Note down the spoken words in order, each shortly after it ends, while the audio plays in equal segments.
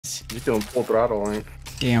You're doing full throttle, ain't?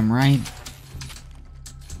 Damn right.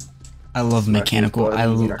 I love mechanical. I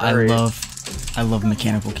love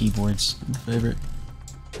mechanical keyboards. My favorite.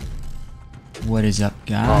 What is up,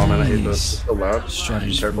 guys? Oh man, I hate this. It's so loud.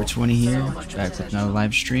 Strategy 420 here. Back with another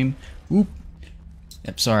live stream. Oop.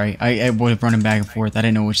 Yep, sorry. I was running back and forth. I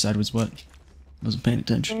didn't know which side was what. Wasn't paying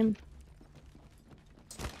attention.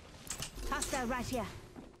 Hostile right here.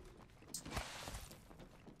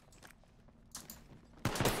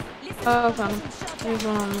 Oh, found him. There's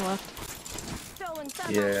one on the left.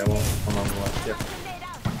 Yeah, well, I'm on the left. Yeah.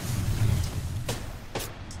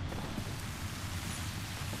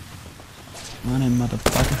 Run in,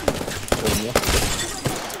 motherfucker.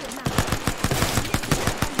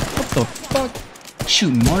 What the fuck?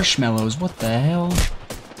 Shooting marshmallows. What the hell?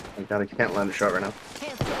 Oh god, I can't land a shot right now.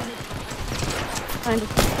 Kind of.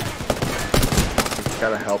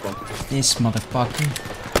 Gotta help him. This motherfucker.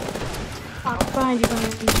 Behind you,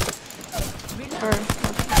 behind you. Or,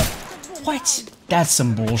 What? That's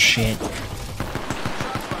some bullshit.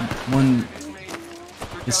 One.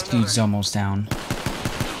 This dude's almost down.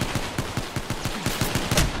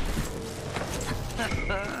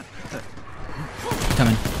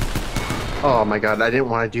 Coming. Oh my god, I didn't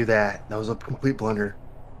want to do that. That was a complete blunder.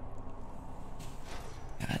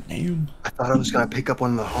 God damn. I thought I was gonna pick up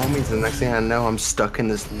one of the homies, and the next thing I know, I'm stuck in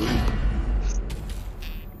this loop.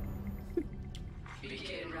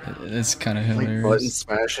 It's kind of Like hilarious. button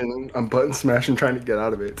smashing. I'm button smashing trying to get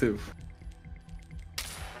out of it too.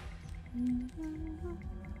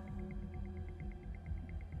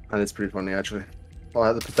 And it's pretty funny actually. I'll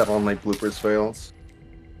have to put that on like bloopers fails.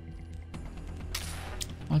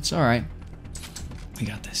 Well, it's alright. We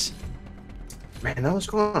got this. Man, that was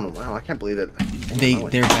going on. Wow, I can't believe it.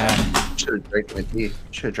 They're bad. Should have drank my tea.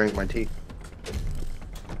 Should have drank my tea.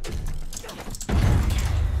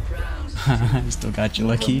 I still got you,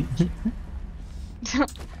 Lucky.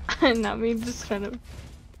 not me, just kind of.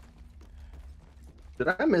 Did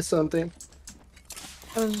I miss something?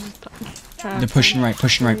 I was just trying They're pushing right,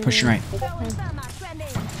 pushing right, pushing right.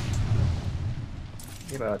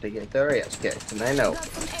 You're about to get their ass kicked, and I know.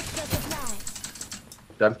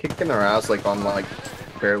 I'm kicking their ass like on like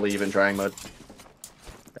barely even trying mode.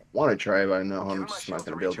 I want to try, but I know I'm just not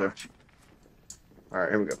gonna be able to. All right,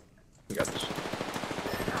 here we go. We got this.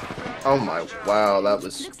 Oh my! Wow, that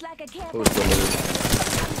was delicious.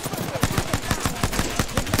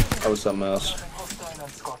 That was something else.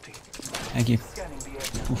 Thank you.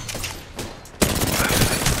 Oof.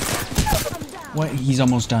 What? He's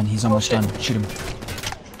almost done. He's almost done. Shoot him.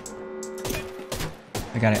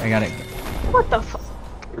 I got it. I got it. What the fuck?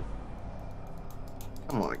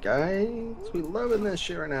 Come on, guys. We loving this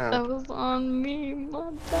shit right now. That was on me,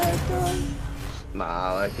 my bad, bro.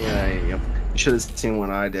 Nah, like, yeah, you should have seen what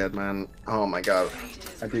I did, man. Oh my god.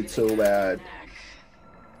 I did so bad.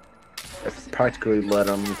 I practically let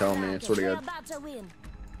him tell me, I swear to god.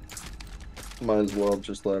 Might as well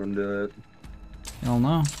just let him do it. Hell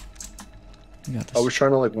no. We got this. I was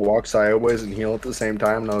trying to like walk sideways and heal at the same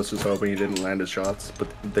time, and I was just hoping he didn't land his shots, but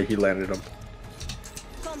he landed them.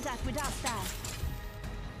 Contact with hostile.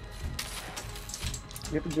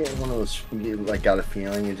 You ever get one of those, you like got a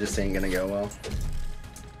feeling it just ain't gonna go well?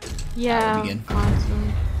 Yeah, That would be good.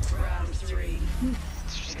 awesome.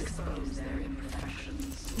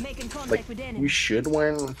 Making contact Like, with we enemy. should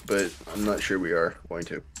win, but I'm not sure we are going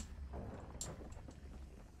to.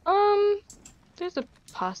 There's a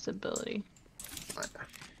possibility.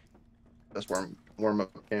 That's warm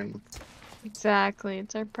up game. Exactly,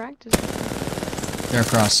 it's our practice. They're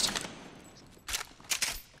across.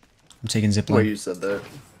 I'm taking zip Well, line. you said that.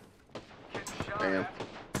 Damn.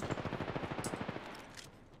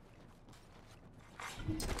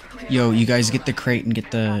 Yo, you guys get the crate and get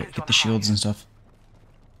the shields and stuff.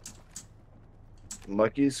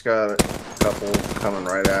 Lucky's got a couple coming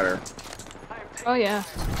right at her. Oh yeah.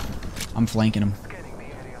 I'm flanking him.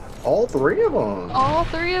 All three of them. All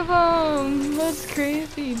three of them! That's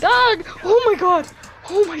crazy. Dog! Oh my god!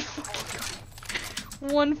 Oh my fucking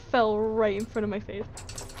god. One fell right in front of my face.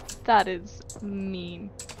 That is mean.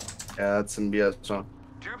 Yeah, that's some BS. So.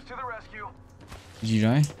 Tubes to the rescue. Did you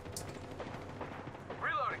die?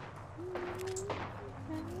 Reloading.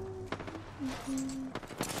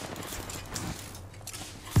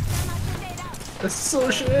 This is so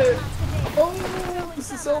shit. Oh,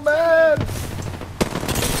 this is so bad.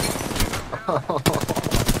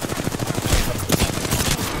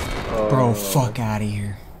 Bro, fuck out of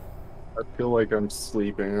here. I feel like I'm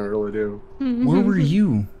sleeping. I really do. Where were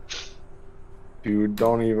you? Dude,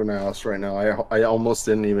 don't even ask right now. I almost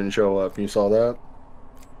didn't even show up. You saw that?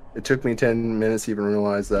 It took me 10 minutes to even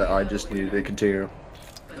realize that I just needed to continue.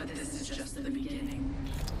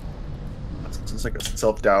 It's like a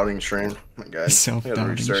self-doubting stream. Oh my God. I gotta Self-doubting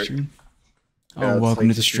restart. stream. Yeah, Oh, it's welcome like to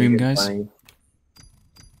the just stream, me guys. playing.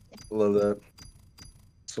 Love that.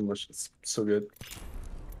 So much. It's so good.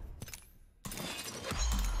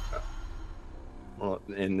 Well,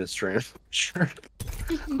 in this stream, sure.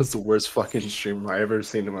 That was the worst fucking stream I ever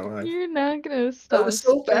seen in my life. You're not gonna stop. That was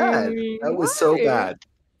so bad. streaming. That was so Why? bad.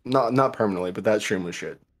 Not permanently, but that stream was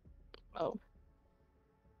shit. Oh.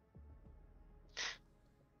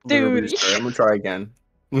 Literally Dude. restart. I'm gonna try again.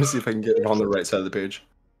 Let me see if I can get it on the right side of the page.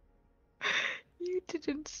 You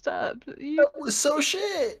didn't stop. You, That was so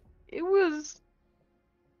shit. it was.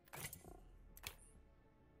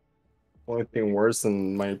 Only thing worse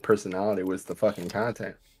than my personality was the fucking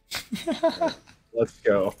content. Let's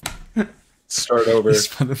go. Start over. This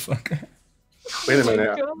motherfucker. Wait a Oh my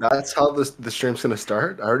minute. God. That's how the stream's gonna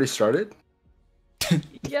start? I already started?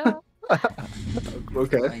 Yeah.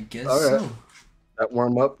 Okay. I guess All right. so. That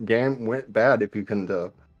warm-up game went bad if you couldn't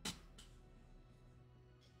No,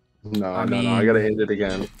 I no, I gotta end it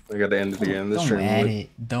again. I gotta end it again. This Don't stream add went- it.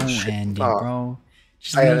 Don't Shit. end it, Oh. bro.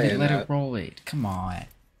 Just I leave gotta it. end Let that. it roll it. Come on.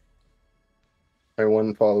 My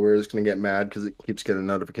one follower is gonna get mad because it keeps getting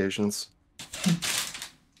notifications.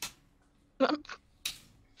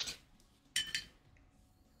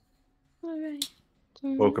 Alright.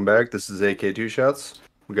 Welcome back. This is AK Two Shots.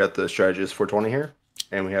 We got the Strategist 420 here,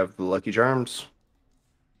 and we have the Lucky Charms.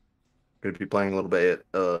 Going to be playing a little bit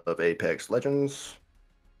of Apex Legends.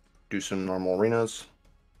 Do some normal arenas.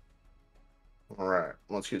 All right,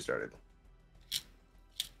 let's get started.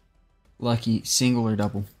 Lucky, single or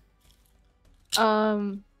double?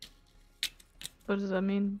 What does that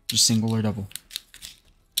mean? Just single or double?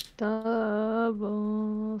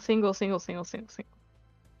 Double. Single.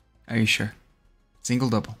 Are you sure? Single,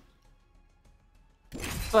 double.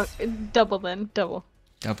 Fuck. Double then. Double.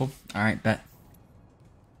 Double? Alright, bet.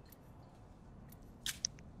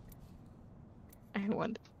 I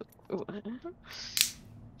want.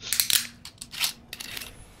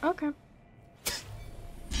 Okay.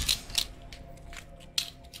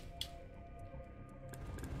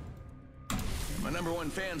 My #1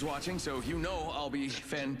 fan's watching, so you know I'll be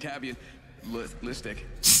fantabulous.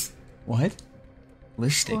 What?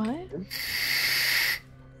 Listic. What?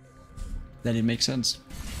 That didn't make sense.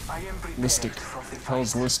 Listic.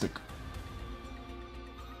 Hell's listic.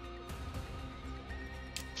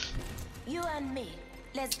 You and me.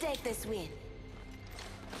 Let's take this win.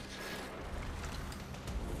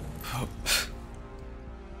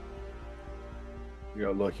 We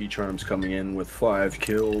got Lucky Charms coming in with 5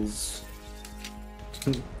 kills.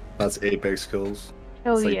 That's Apex kills.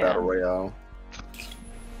 Hell It's like yeah. Battle Royale.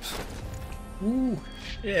 Ooh,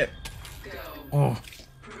 shit. Oh.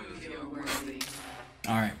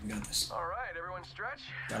 Alright, we got this. All right, everyone, stretch.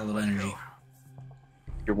 Got a little energy.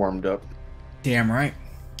 You're warmed up. Damn right.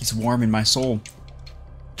 It's warm in my soul.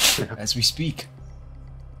 As we speak.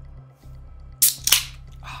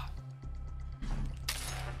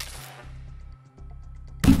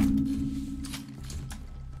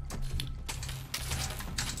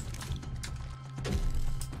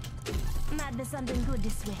 Might be something good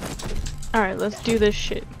this way. Alright, let's do this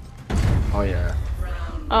shit. Oh yeah.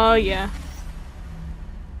 Oh yeah.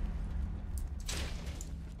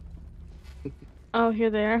 Oh, here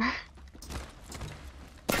they are. I'm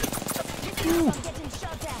getting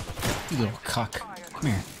shot at. You little cuck.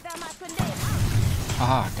 Come here. That might grenade.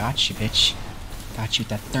 Ah, got you, bitch. Got you with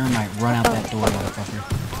that thermite. Run out that door, motherfucker.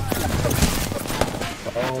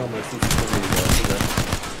 Oh, my sister's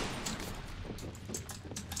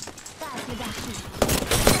Pass me that shit.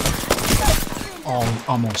 Oh,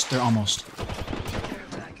 almost. They're almost.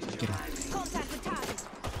 Get him. Contact with target.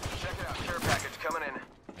 Check it out, care package coming in.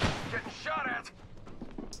 Getting shot at.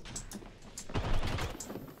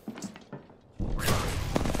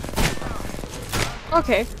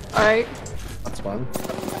 Okay. Alright. That's fun.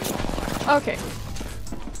 Okay.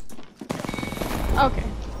 Okay.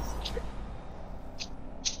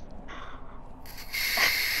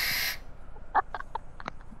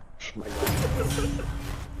 Oh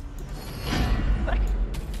my God.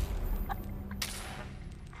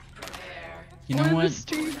 You know We're in the what?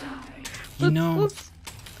 street. You know.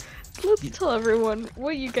 Let's tell everyone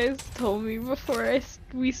what you guys told me before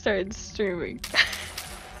we started streaming.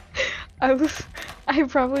 I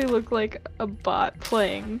probably look like a bot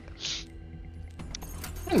playing,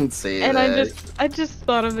 I didn't say and that. I just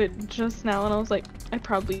thought of it just now, and I was like, I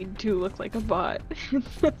probably do look like a bot.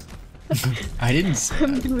 I didn't say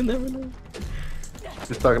that. You would never know.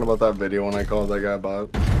 Just talking about that video when I called that guy Bob.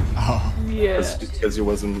 Oh. Yeah. Because he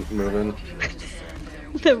wasn't moving.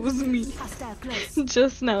 That was me. Hostile close.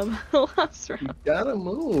 Just now, the last round. You gotta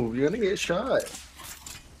move. You're gonna get shot.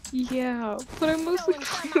 Yeah, but I mostly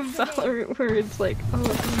play Valorant where it's like, oh,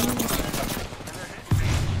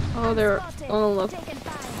 oh, they're on the left. Taking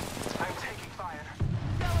fire. I'm taking fire.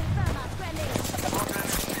 Throwing thermite grenade.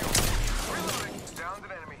 Reloading. Downed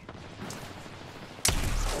an enemy.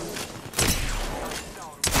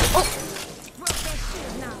 Broke their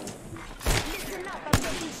shield now. Listen up, I'm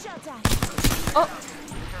getting shot at. Oh!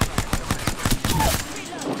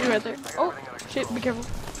 You're right there. Oh, shit, be careful.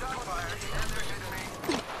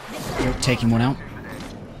 You're taking one out.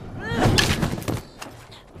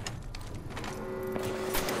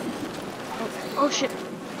 Oh, shit.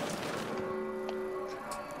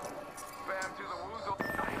 Bam to the woozle.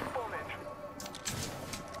 Full ninja.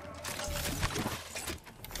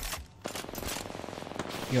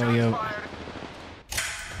 Yo, yo.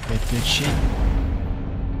 Good shit.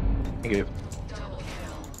 Thank you.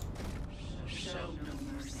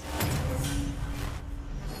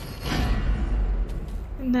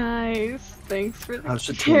 Nice. Thanks for the How's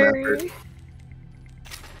the team effort? carry.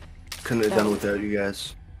 Couldn't have done without you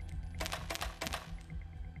guys.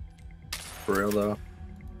 For real though.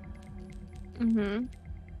 Mm-hmm.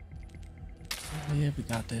 Oh, yeah, we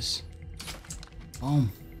got this.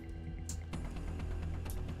 Boom.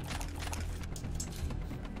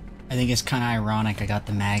 I think it's kind of ironic I got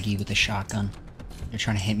the Maggie with the shotgun. They're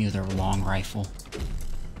trying to hit me with their long rifle.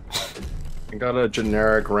 I got a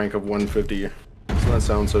generic rank of 150. Doesn't that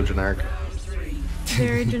sound so generic?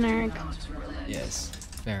 Very generic. Yes,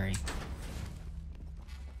 very.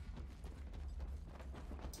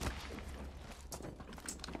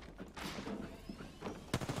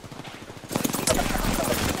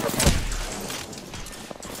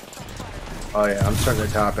 Oh yeah, I'm starting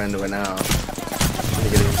to top into it now. I'm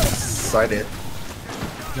getting excited.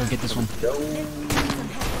 Go get this one. Yo.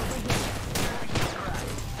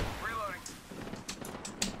 Reloading.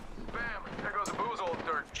 Bam. There goes a boozle of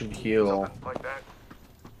dirt. Should heal. Like that.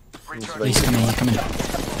 He's coming, he's coming.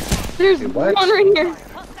 There's Hey, one what? right here.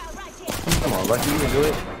 Come on, Lucky, you can do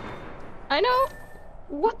it. I know.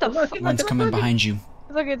 What the fuck? One's coming behind you.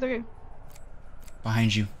 It's okay, it's okay.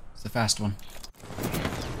 Behind you. It's the fast one.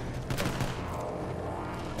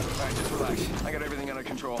 Alright, just relax. I got everything under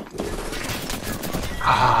control.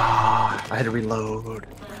 Ah, I had to reload.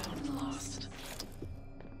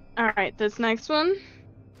 Alright, this next one.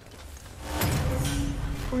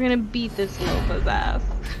 We're gonna beat this Lopa's ass.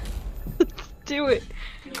 Let's do it.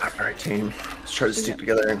 Alright, team. Let's try to stick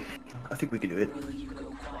together. I think we can do it.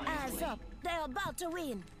 Eyes up. They're about to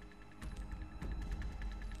win.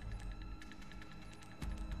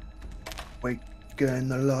 Waken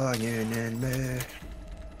the lion in me.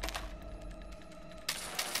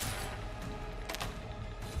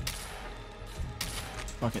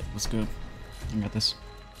 Fuck it, let's go. I got this.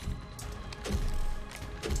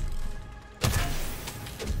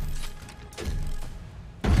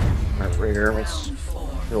 Alright, right here.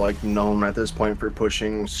 You're like known at this point for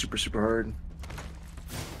pushing super hard.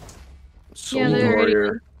 Soul Yeah, they're already-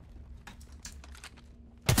 warrior.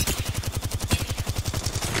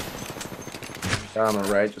 Guy on the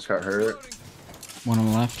right just got hurt. One on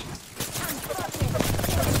the left.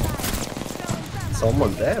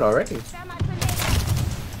 Someone's dead already. Thermite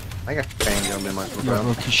grenade. I got Fangum in my Yo, profile.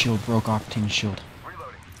 broke his shield, broke Octane's shield.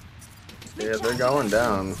 Yeah, they're going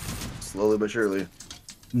down. Slowly but surely.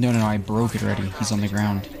 No, I broke it already. He's on the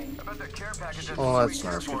ground. I bet that care package is Oh, that's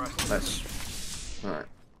sweet nice. for us. Nice. Alright.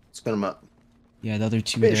 Spin them up. Yeah, the other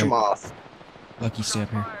two Finish there. them off. Lucky, stay up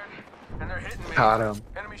here. And they're hitting me. Got him.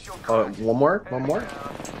 Enemy shield Oh, cracked. one more? One more?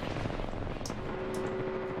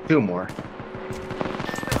 Two more.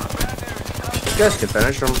 You guys can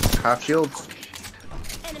finish them. Half shields.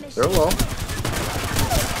 Enemy They're low.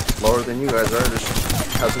 Lower than you guys are. Just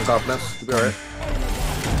have some confidence. You'll be alright.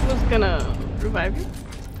 I was gonna revive you.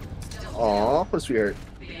 Aw, what a sweetheart.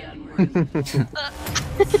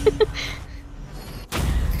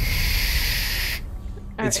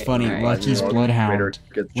 It's Alright, funny, alright. Lucky's Raider Bloodhound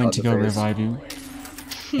gets shot went to in the go face. revive you.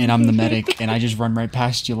 And I'm the medic, and I just run right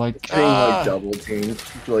past you like, Being ah! like double teamed.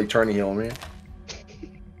 You're like trying to heal me.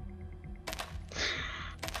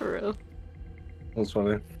 For real. That's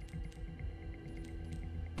funny.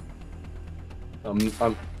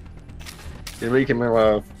 You're making me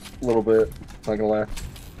laugh a little bit. Not gonna lie.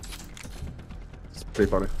 It's pretty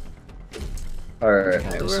funny. Alright,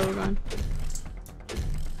 So where are we going?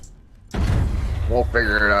 we'll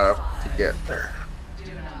figure it out to get there.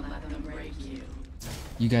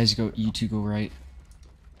 You guys go, you two go right.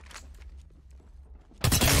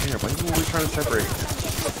 Yeah, why are we trying to separate?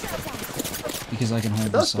 Because I can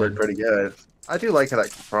hold That's this work side. pretty good. I do like that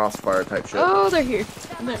crossfire type shit. Oh, they're here.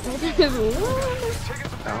 There's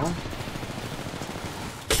one. Down.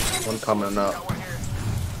 One coming up. One here.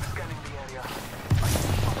 Scanning the area.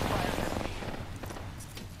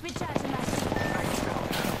 Recharging my shield.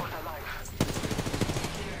 One alive.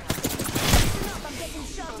 Listen up, I'm getting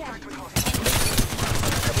shot at.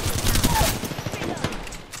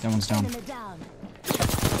 That one's down. Enemy down.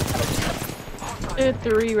 There are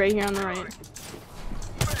 3 right here on the right.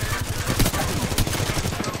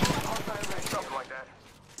 Something like that.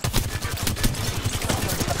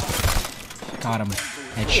 Got him.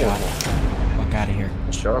 Headshot. Fuck out of here.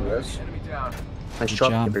 Nice job, guys. Enemy down. Nice Good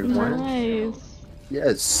job, job. everyone. Nice.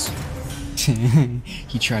 Yes.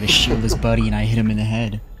 He tried to shield his buddy and I hit him in the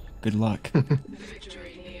head. Good luck.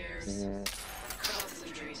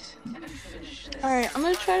 Alright, I'm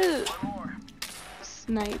gonna try to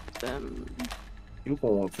snipe them. You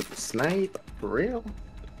going for the snipe? For real?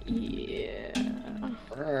 Yeah.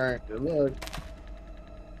 Alright, good luck.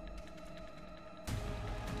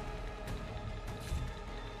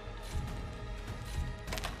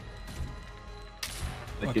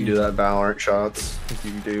 You can do that Valorant shots if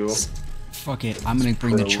you do. Fuck it. I'm gonna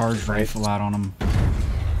bring the charge rifle out on him.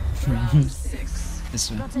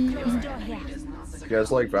 This one. Got a closed door here. If you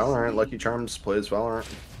guys like Valorant, Lucky Charms plays Valorant.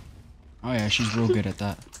 Oh yeah, she's real good at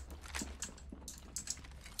that.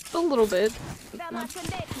 A little bit. Thermal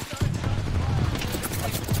connect.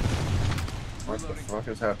 What the fuck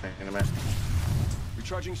is happening in a minute?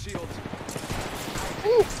 Recharging shields.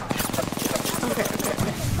 Okay,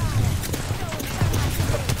 okay.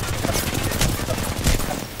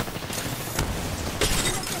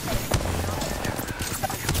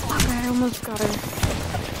 Fuck, I almost got her.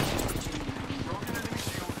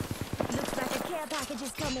 Looks like a care package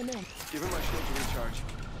is coming in. Give him my shield to recharge.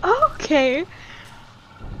 Okay.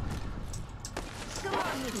 Come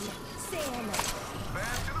on, Mitchell. Say hello.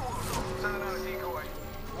 Van to the woods. Sending out a decoy.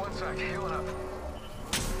 One sec. Healing up.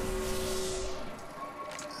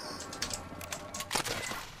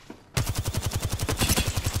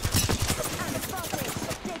 I'm focused.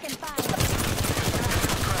 Taking fire.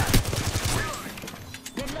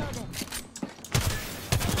 Reloading.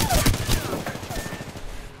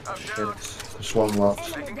 I'm Shit. down. Just one left.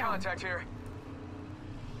 Enemy Making down. contact here.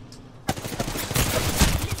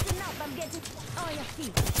 Listen up, I'm getting on your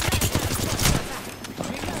feet.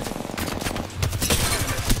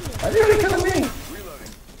 I didn't kill me!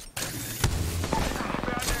 Reloading.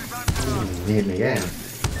 Need me again.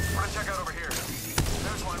 Wanna check out over here?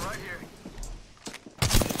 There's one right here.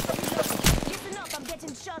 Listen up, I'm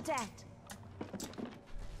getting shot at.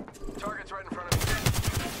 Target's right in front of me.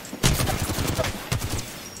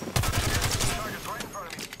 Target's right in front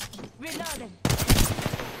of me. Reloading.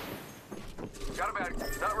 Got a bag.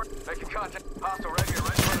 Not right. Making contact. Hostile right here,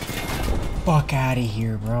 right in front of me. Fuck out of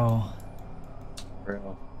here, bro.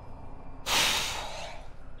 Real.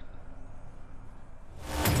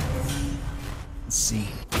 Let's see.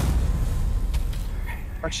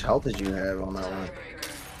 How much health did you have on that one?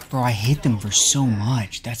 Bro, I hit them for so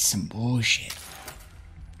much. That's some bullshit.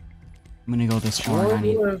 I'm gonna go this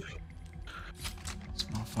R90. This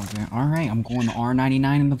motherfucker. Alright, I'm going to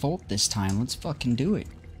R99 in the Volt this time. Let's fucking do it.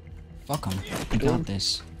 Fuck them. We got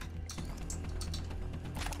this.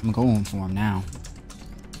 I'm going for him now.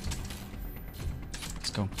 Let's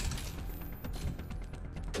go.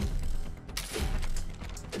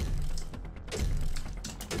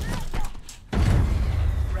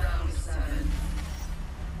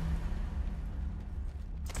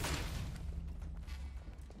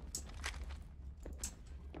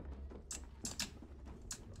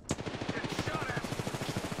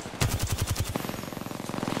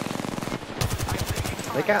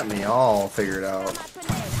 They got me all figured out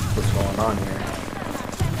what's going on here.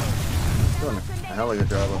 Doing a hell of a good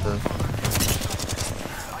job with this.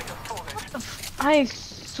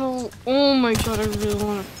 Oh my god, I really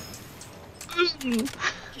wanna. You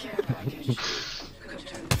Behind you.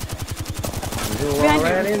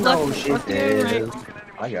 already know Left, she left, did. right.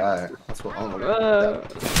 I got it. That's what I'm gonna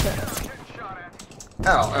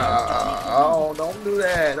Uh, Oh, don't do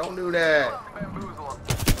that. Don't do that. Bamboozle 'em.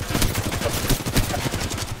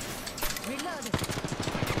 Reloading.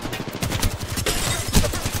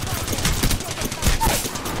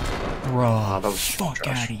 Bro, that was fuck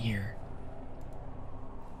trash. out of here.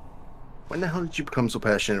 When the hell did you become so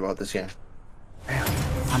passionate about this game?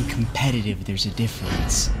 I'm competitive, there's a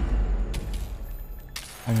difference.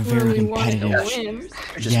 I'm very really wanted to competitive. win.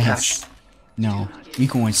 You're just Yes. passionate. No, we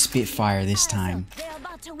going Spitfire this time. They're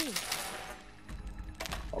about to win.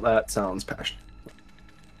 Well, that sounds passionate.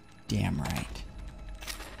 Damn right.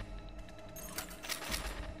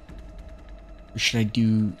 Or should I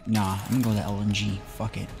do... Nah, I'm gonna go to LNG.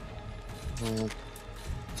 Fuck it. Let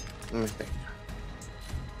me think.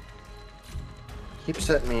 Keep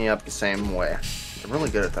setting me up the same way. They're really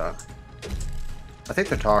good at that. I think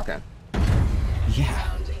they're talking.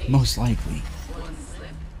 Yeah, most likely.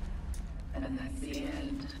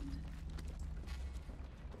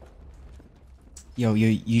 Yo,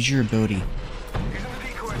 use your ability. Using the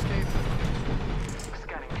decoy escape.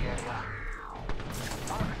 Scanning the area.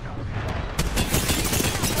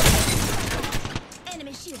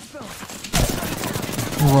 Enemy shield broke.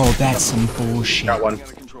 Bro, that's some bullshit. Got one.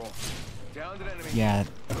 Under control. Downed an enemy. Yeah,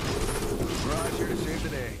 Garage here to save the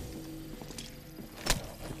day.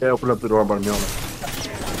 Yeah, open up the door, but I'm yelling.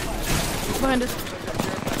 Behind us.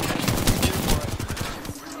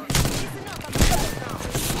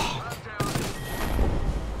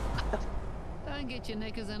 Don't get your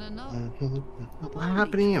knickers in a knot. What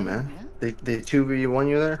happened to you, man? They 2v1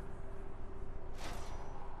 you there?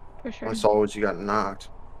 For sure. I saw what you got knocked.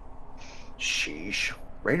 Sheesh.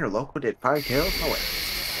 Raider Loco did 5 kills? No way.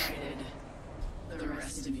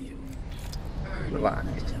 Relax.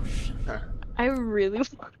 I really want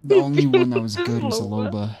the only one that was this good was the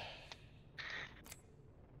Loba. Loba.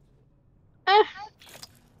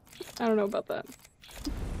 I don't know about that.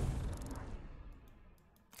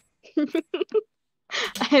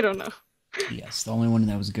 I don't know. Yes, the only one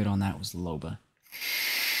that was good on that was the Loba.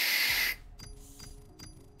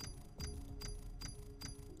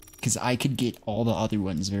 Because I could get all the other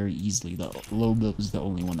ones very easily. The Loba was the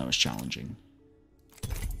only one that was challenging.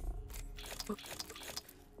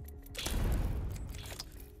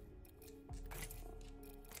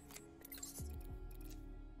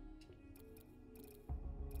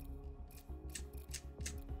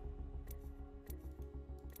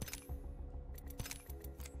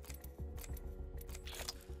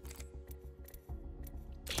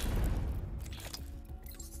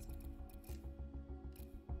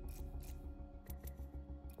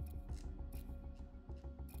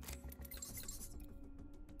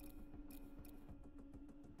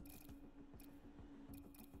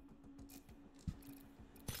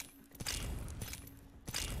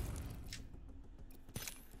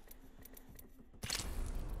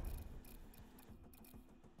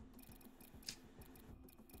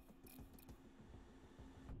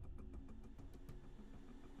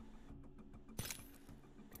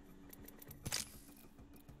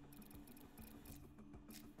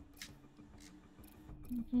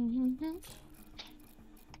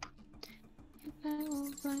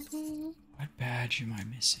 What badge am I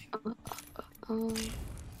missing?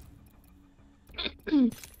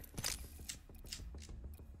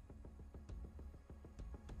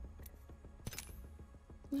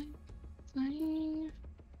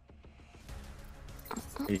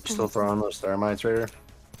 You still throwing those thermites, Raider?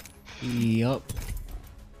 Yup.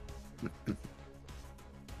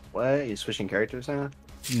 What? You switching characters now?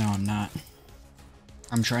 No, I'm not.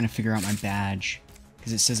 I'm trying to figure out my badge.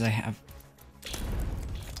 Because it says I have...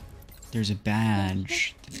 There's a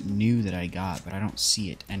badge new that I got, but I don't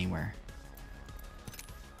see it anywhere.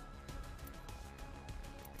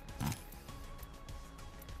 Oh.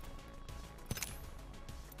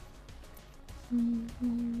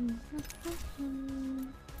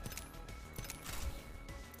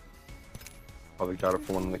 Probably got it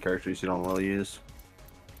for one of the characters you don't really use.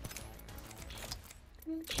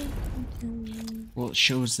 Well, it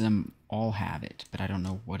shows them all have it, but I don't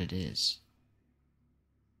know what it is.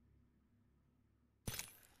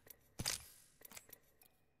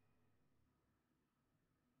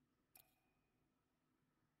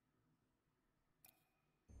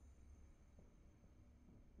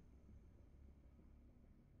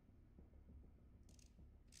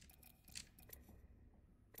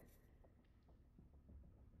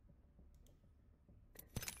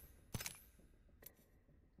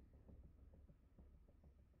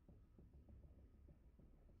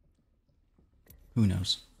 Who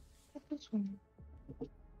knows?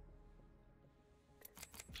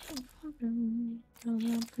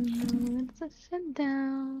 Sit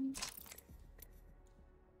down.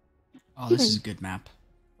 Oh, this is a good map.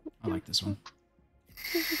 I like this one.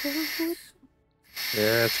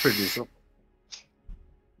 Yeah, it's pretty decent.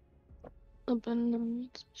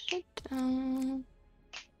 Sit down.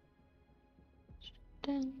 Sit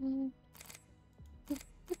down.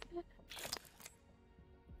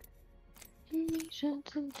 In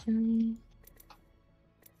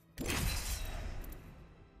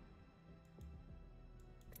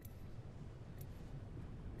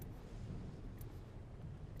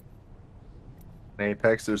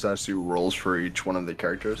Apex, there's actually roles for each one of the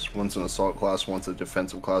characters. One's an assault class, one's a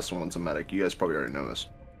defensive class, and one's a medic. You guys probably already know this.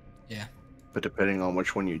 Yeah. but depending on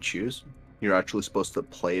which one you choose, you're actually supposed to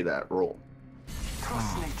play that role.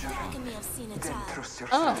 Oh.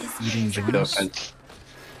 You didn't join No us? offense.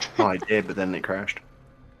 Oh, I did, but then it crashed.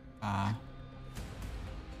 Ah.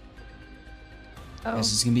 Oh.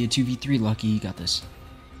 This is gonna be a 2v3, Lucky. You got this.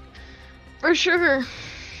 For sure.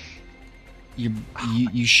 You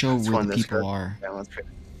show Let's where run the this people guy. are Yeah, let's go.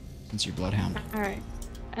 since you're Bloodhound. Alright.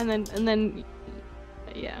 And then,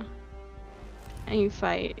 yeah. And you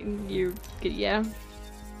fight, and you get, yeah.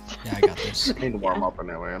 Yeah, I got this. I need to warm up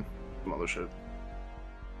anyway. Some other shit.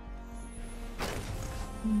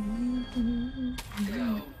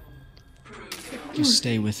 Just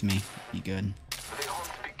stay with me. You good? The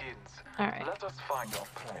hunt begins. Alright. Let us find our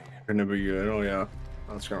prey. Gonna be good. Oh yeah,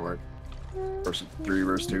 that's gonna work. Versus 3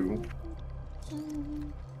 versus 2.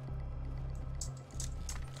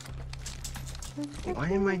 Why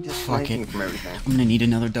am I just Fuck flanking it. from everything? I'm gonna need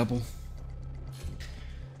another double.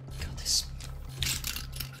 Got this.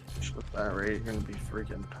 Just with that rate, you're gonna be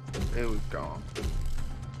freaking. It was gone.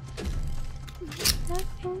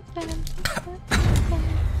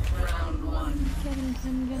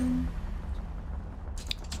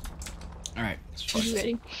 Alright, Are you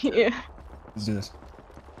ready? Yeah. let's do this.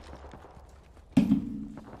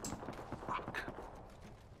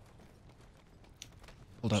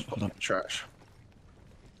 Hold up, hold up. Trash.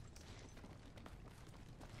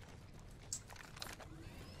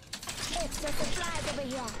 Extra supplies over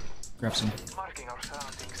here. Grab some. Marking our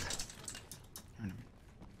surroundings.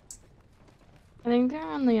 I think they're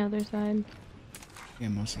on the other side. Yeah,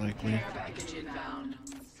 most likely. Care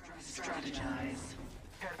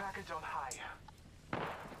package on high.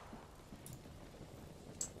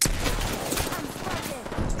 I'm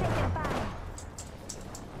spotted. Taking fire.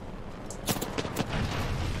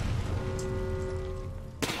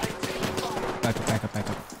 Back up, back up, back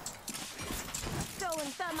up.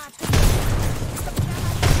 Throwing thermite.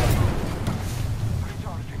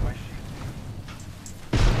 Recharging my shield.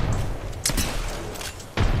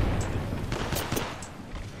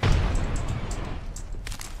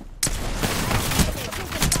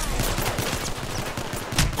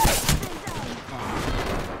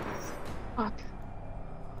 Fuck.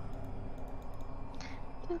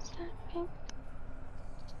 Does that mean?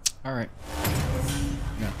 Alright.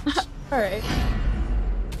 Yeah. Alright.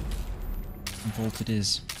 Volt it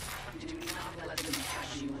is.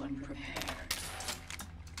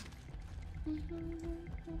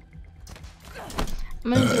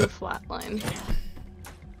 I'm gonna do a flat line.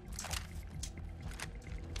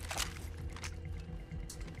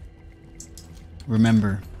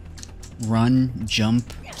 Remember, run,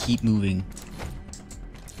 jump, keep moving.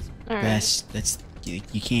 Alright. That's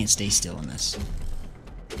you can't stay still in this.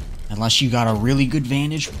 Unless you got a really good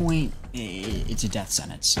vantage point, it's a death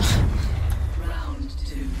sentence.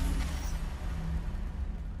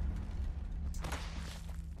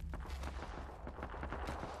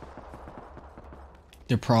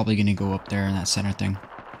 They're probably gonna go up there in that center thing.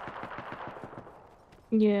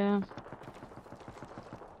 Yeah.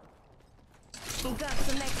 We got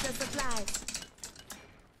some extra supplies.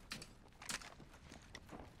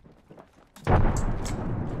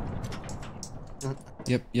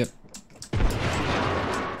 Yep.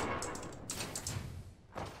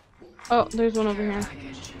 Oh, there's one over here.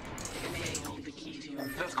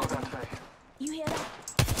 Let's go that way. You hear that?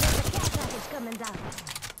 There's a care package coming down.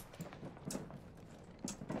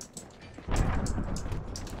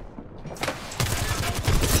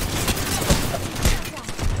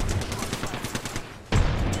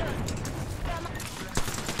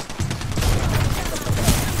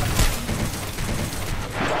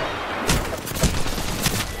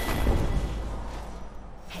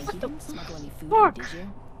 Hey, you didn't smuggle any food, fuck? did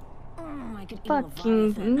you? I could eat a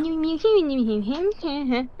Fucking.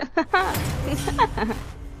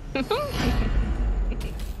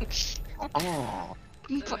 Oh.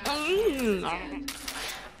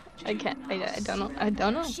 I can't. I don't know. I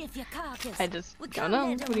don't know. Shift your carcass. I just We don't can't know.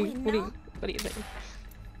 let What them do you? win, What do no? you? What do you think?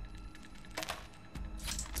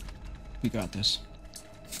 We got this.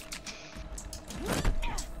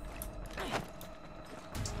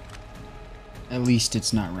 At least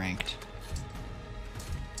it's not ranked.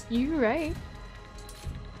 You right.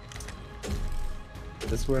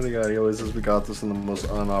 I swear to God, he always says we got this in the most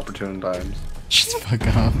unopportune times. Shut the fuck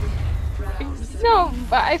up. No,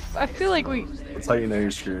 but I feel like we. That's how you know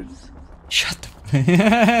you're screwed. Shut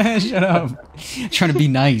the Shut up. I'm trying to be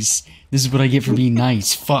nice. This is what I get for being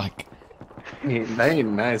nice. Fuck. That ain't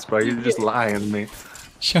nice, bro. You're just lying to me.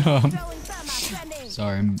 Shut up. Throwing thermite grenade.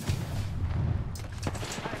 Sorry. I'm...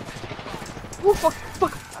 Oh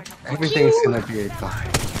fuck! Everything's gonna be fine.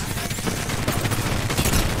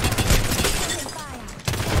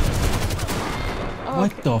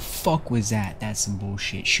 What Okay. the fuck was that? That's some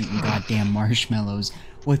bullshit. Shooting goddamn marshmallows.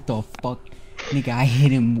 What the fuck? Nigga, I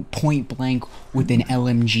hit him point blank with an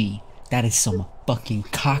LMG. That is some fucking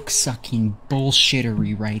cocksucking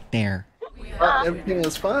bullshittery right there. Everything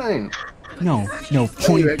is fine. No, I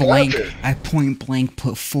point got blank. this. I point blank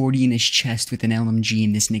put 40 in his chest with an LMG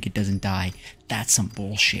and this nigga doesn't die. That's some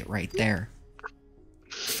bullshit right there.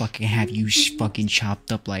 Fucking have you fucking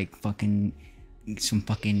chopped up like fucking some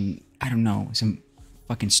fucking, I don't know, some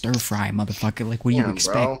fucking stir fry, motherfucker. Like, what do you Damn,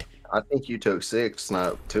 expect? Bro. I think you took 6,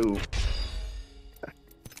 not 2.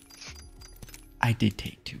 I did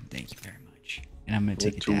take 2, thank you very much. And I'm gonna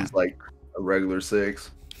take it 2 down. was like a regular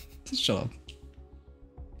 6. Shut up.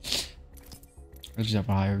 I just have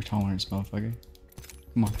a higher tolerance, motherfucker.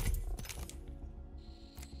 Come on.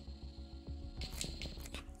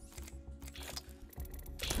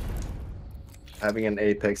 Having an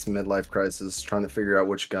Apex midlife crisis, trying to figure out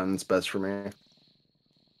which gun's best for me.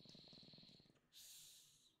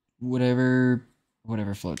 Whatever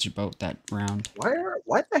floats your boat that round.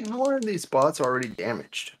 Why the hell are these bots already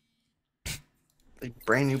damaged? Like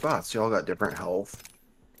brand new bots, they all got different health.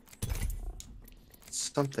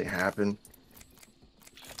 Something happened.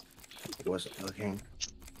 It wasn't looking.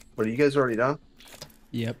 But are you guys already done?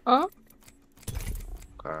 Yep. Huh?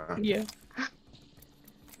 Okay. Yeah.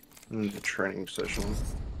 In the training session.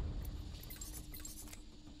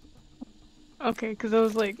 Okay, because I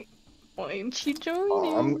was like, why ain't you joining?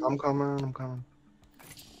 Oh, I'm coming. I'm coming.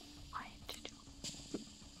 Why ain't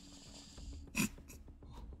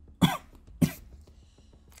you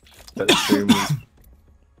That stream was.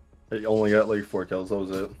 It only got like 4 kills. That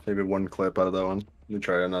was it. Maybe 1 clip out of that one. Let me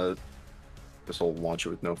try another. This will launch it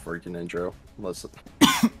with no freaking intro. Unless it.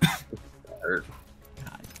 God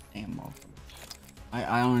damn, motherfucker.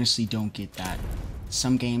 I honestly don't get that.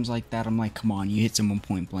 Some games like that, I'm like, come on, you hit someone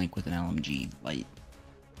point blank with an LMG. Like,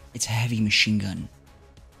 it's a heavy machine gun.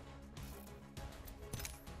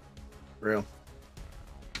 Real.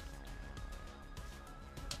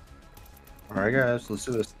 Alright, guys, let's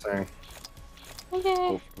do this thing. Okay.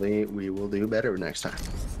 Hopefully, we will do better next time.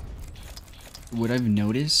 What I've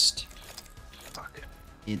noticed, Fuck.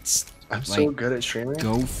 it's I'm like, so good at streaming.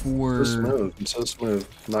 go So for, smooth. I'm so smooth.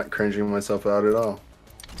 I'm not cringing myself out at all.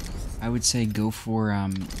 I would say go for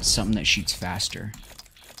something that shoots faster.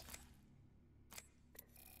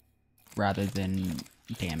 Rather than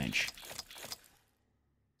damage.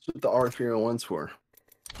 That's what the R301's for.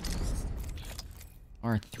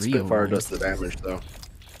 R301. Spitfire does the damage, though.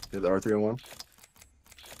 See the R301?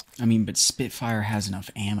 I mean, but Spitfire has enough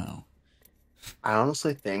ammo. I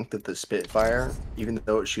honestly think that the Spitfire, even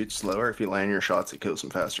though it shoots slower, if you land your shots, it kills them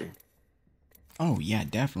faster. Oh, yeah,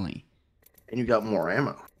 definitely. And you got more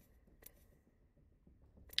ammo.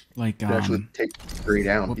 Like, You can actually take 3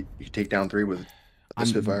 down. what- You can take down 3 with a I'm-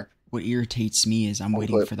 Spitfire. what irritates me is I'm One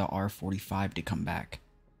waiting clip. for the R45 to come back.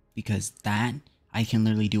 Because that, I can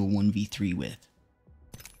literally do a 1v3 with.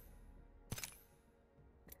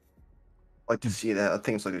 I like to see that. I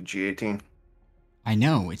think it's like a G18. I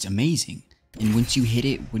know, it's amazing. And once you hit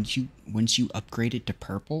it, once you upgrade it to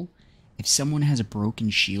purple, if someone has a broken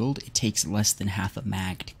shield, it takes less than half a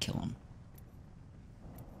mag to kill them.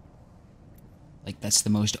 Like, that's the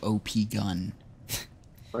most OP gun.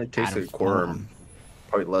 It takes out like a of quarter, all of 'em.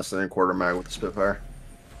 probably less than a quarter mag with the Spitfire.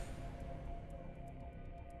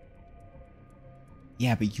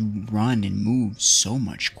 Yeah, but you run and move so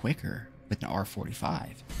much quicker with the R45.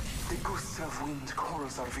 The gusts of wind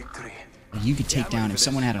chorus our victory. Like, you could take I'm down, ready if for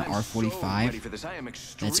someone this. had an I'm so ready R45, for this. I am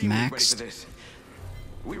that's extremely ready maxed. for this.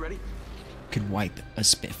 We ready? could wipe a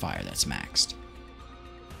Spitfire that's maxed.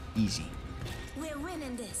 Easy. We're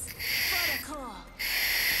winning this. For the call.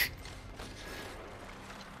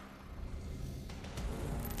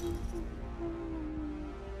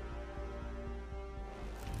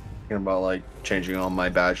 Thinking about like changing all my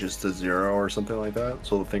badges to 0 or something like that,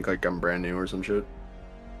 so they'll think like I'm brand new or some shit.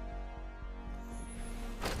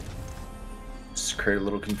 Just create a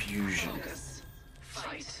little confusion.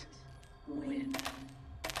 Fight. Win.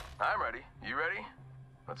 I'm ready. You ready?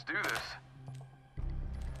 Let's do this.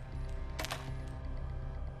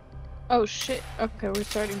 Oh shit. Okay, we're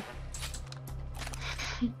starting.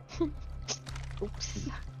 Oops.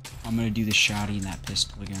 I'm gonna do the shotty and that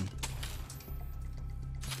pistol again.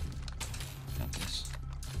 Got this.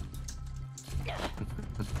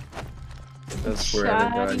 That's where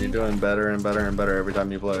I've been going. You're doing better and better and better every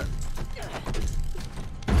time you play.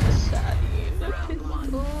 Shotty, the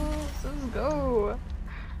pistols. Let's go.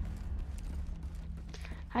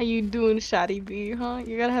 How you doing, Shotty B, huh?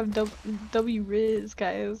 You gotta have W Riz,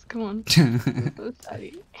 guys. Come on. So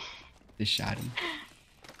Shotty. The shotty.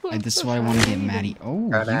 This is why I want to get Maddie. Oh,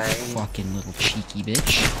 you fucking little cheeky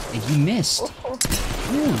bitch. And you missed.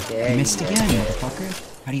 Ooh, you missed again,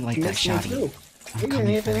 motherfucker. How do you like that shotty? I'm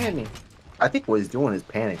coming for you. I think what he's doing is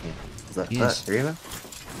panicking. Is that Yes. hear that?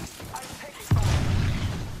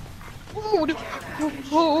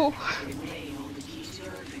 Oh.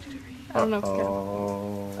 I don't know if it's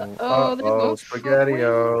good. Oh, They both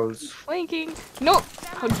SpaghettiOs. Flanking. No!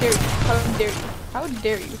 How dare you? How dare you? How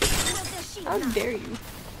dare you? How dare you?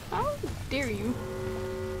 How dare you?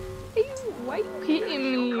 Why are you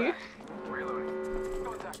hitting me? Reloading.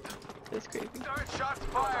 Contact. That's crazy. Shots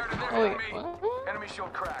fired and they're Oh hitting wait, me. what? Enemy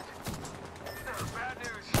shield cracked. Bad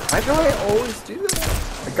news. Why do I always do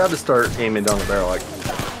that? I gotta start aiming down the barrel. Like,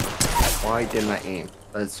 why didn't I aim?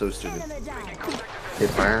 That's so stupid. Enemy down. Hit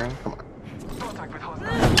firing? Come on. Contact with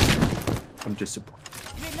hostile. I'm disappointed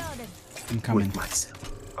Reloaded. I'm coming. with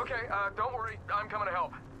myself. Okay, don't worry. I'm coming to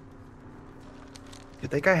help. Dude,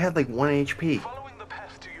 that guy had like 1 HP. Following the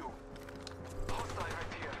path to you. Hostile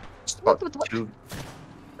right here. Just about What? 2.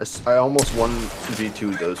 I almost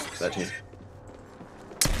 1v2 those that team.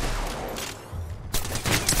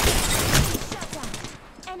 Shut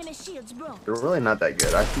down. Enemy shields broke. They're really not that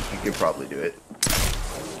good. I think you could probably do it.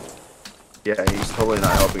 Yeah, he's totally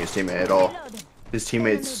not helping his teammate at all. Reloaded. His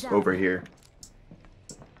teammate's over here.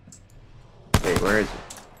 Wait, where is he?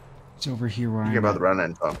 It's over here where You I'm hear about the at. run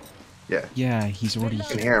info? Yeah, Yeah, he's already I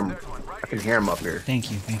can hear him. I can hear him up here. Thank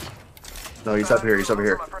you, thank you. No, he's up here. He's over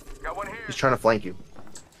here. Got one here. He's trying to flank you.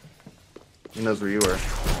 He knows where you are. I'm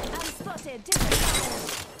spotted. Take the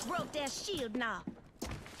fire. Broke their shield now.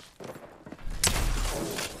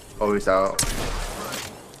 Oh, he's out.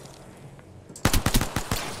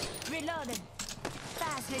 Reloaded.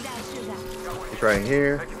 Fast without sugar. He's right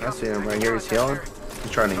here. I see him right here. He's healing.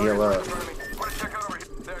 He's trying to heal up. Want to check out over here?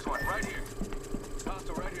 There's one right here.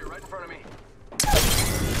 Hostile right here, right in front of me.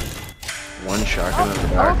 One shotgun in the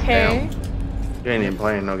back. Okay. Damn. You ain't even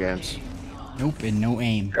playing no games. Nope, and no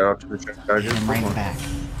aim. Shout out to the charges. Hit him right in the back.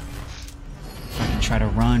 Fucking try to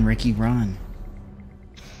run, Ricky, run.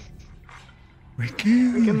 Ricky!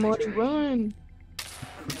 Rick and Morty, run.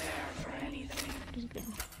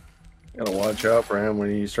 Gotta watch out for him when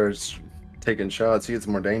he starts taking shots. He gets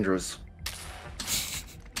more dangerous.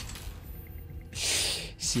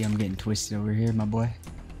 See, I'm getting twisted over here, my boy.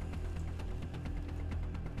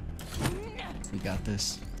 We got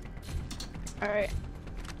this. Alright.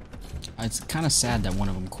 It's kind of sad that one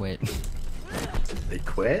of them quit. They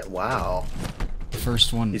quit? Wow. The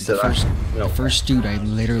first one, He the said, first, no. the first dude I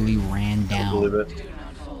literally ran I believe down. it.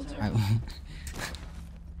 I,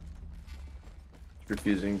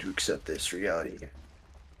 Refusing to accept this reality.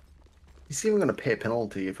 He's even gonna pay a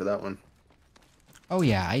penalty for that one. oh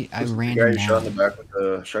yeah, I Was it ran the guy him you shot in the down. back with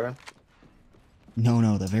the shotgun?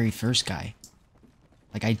 No, the very first guy.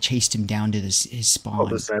 Like I chased him down to his Oh, spawn.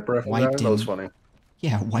 the sniper rifle guy? wiped That was him. funny.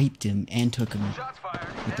 Yeah, wiped him and took him Shots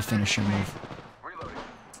fired. with the finisher move. Reloading.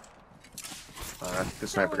 I think the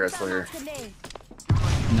sniper guy's still here.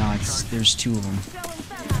 No, there's two of them.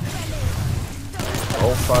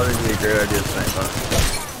 Oh, thought it'd be a great idea to snipe,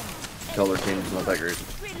 huh? Tell their team's not that great.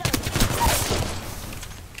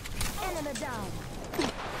 Enemy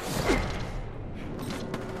down.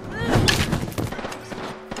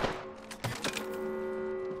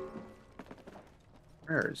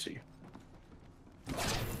 Where is he?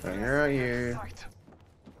 Where are you? Sight.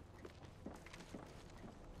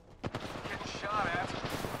 Getting shot at.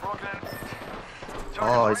 Broken in.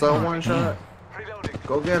 Oh, he's on one shot. Reloading.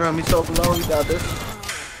 Go get him. He's so low. You got this.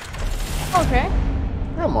 Okay.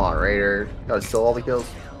 Come on, Raider. Gotta steal all the kills.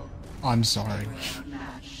 I'm sorry.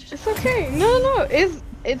 It's okay. No.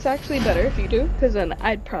 It's actually better if you do, because then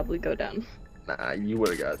I'd probably go down. Nah, you would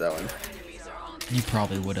have got that one. You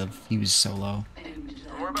probably would have. He was so low.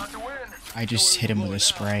 We're about to win. I just hit him with a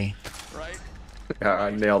spray. Right? Yeah,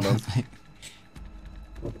 I nailed him.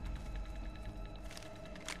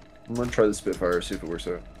 I'm gonna try the Spitfire, see if it works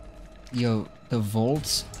out. Yo, the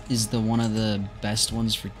Volt is the one of the best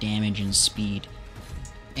ones for damage and speed.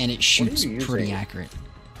 And it shoots you pretty using? accurate.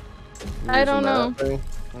 You I don't using that thing?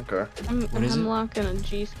 Okay. What is I'm it? locking a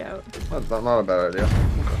G Scout. Not a bad idea.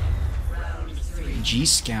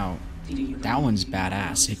 G-Scout, that one's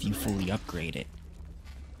badass if you fully upgrade it.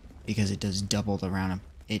 Because it does double the round of...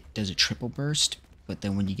 It does a triple burst, but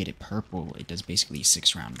then when you get it purple, it does basically a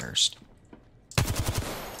 6-round burst.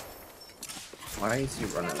 Why is he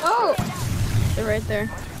running? Oh! They're right there.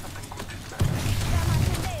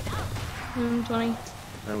 20.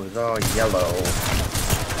 It was all yellow.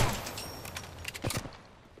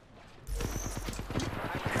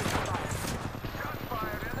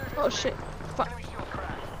 Oh shit. Fuck.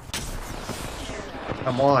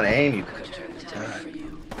 Come on, aim, you. God.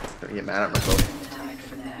 Gonna get mad at myself.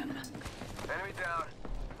 Enemy down.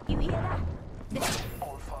 You hear that?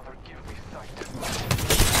 All Father, give me sight.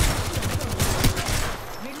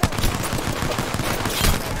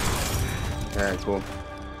 Yeah, cool.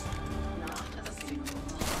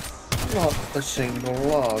 Not a single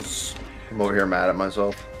loss. I'm over here mad at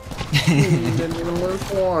myself. Didn't even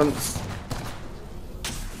lose once.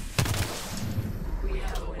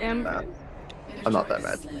 Damn. Nah, I'm not that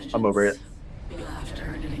mad. I'm over it.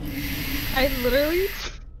 I literally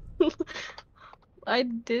I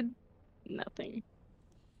did nothing.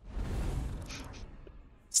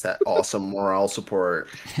 It's that awesome morale support.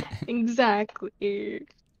 Exactly.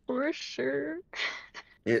 For sure.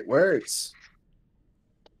 It works.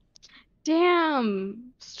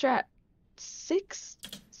 Damn. Strat. Six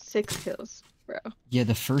kills, bro. Yeah,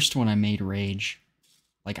 the first one I made rage.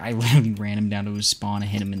 Like, I literally ran him down to his spawn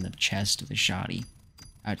and hit him in the chest with a shotty.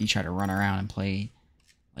 After he tried to run around and play,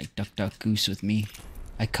 like, duck, duck, goose with me.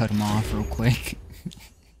 I cut him off real quick.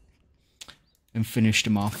 And finished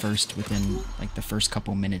him off first within, like, the first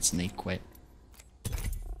couple minutes, and they quit.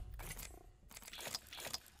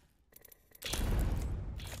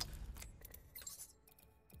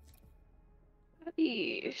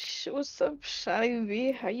 Yeesh, what's up, Shotty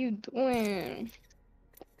V? How you doing?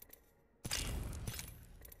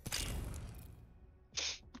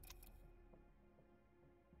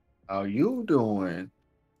 How you doing?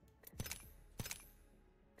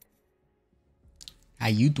 How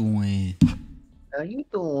you doing? How you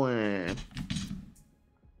doing?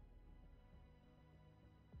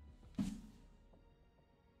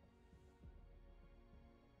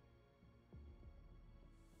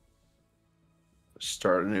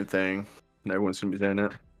 Start a new thing. And everyone's gonna be saying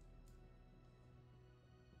it.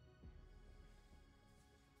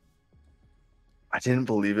 I didn't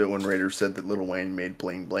believe it when Raider said that Lil Wayne made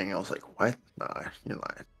Bling Bling. I was like, what? Nah, you're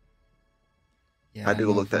lying. Yeah, I had to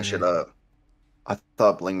go look that shit up. I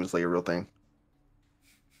thought Bling was like a real thing.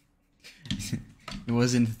 It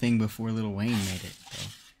wasn't a thing before Lil Wayne made it, though.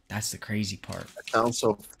 That's the crazy part. It sounds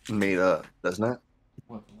so made up, doesn't it?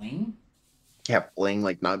 What, Bling? Yeah, Bling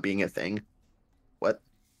like not being a thing. What?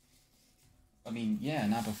 I mean, yeah,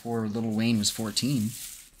 not before Lil Wayne was 14.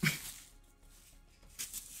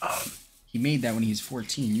 He made that when he was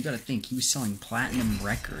 14. You gotta think, he was selling platinum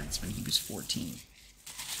records when he was 14.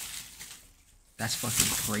 That's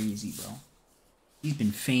fucking crazy, bro. He's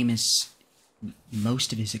been famous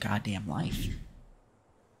most of his goddamn life.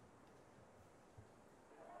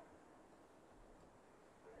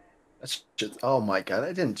 That's just, oh my god,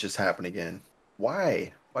 that didn't just happen again.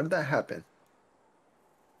 Why? Why did that happen?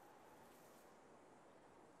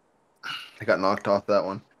 I got knocked off that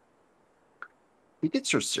one. Who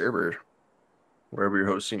gets your server? Wherever you're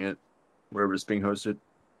hosting it. Wherever it's being hosted.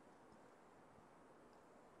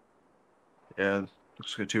 Yeah,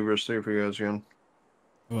 looks like 2 versus 3 for you guys again.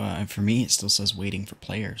 Well, for me, it still says waiting for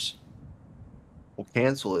players. We'll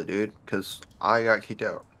cancel it, dude, because I got kicked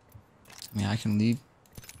out. I mean, I can leave.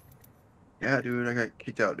 Yeah, dude, I got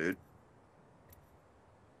kicked out, dude.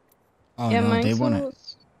 Oh, Yeah, no, they mine's wanna...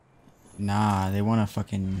 was- Nah, they wanna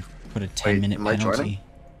fucking put a 10-minute am I joining? penalty.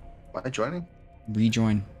 Am I joining?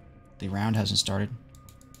 Rejoin. The round hasn't started.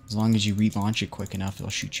 As long as you relaunch it quick enough, they'll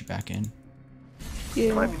shoot you back in.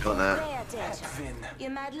 I might be doing that. Pay attention. You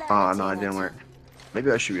might learn Ah, a no, it thing or didn't two. work. Maybe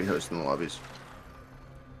I should be hosting the lobbies.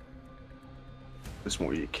 This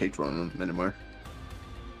won't get kicked on them anymore.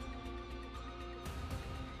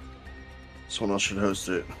 Someone else should host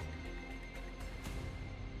it.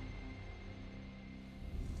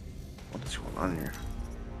 What is going on here?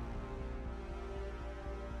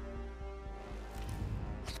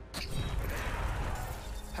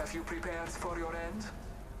 Have you prepared for your end?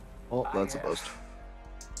 Oh, that's a post.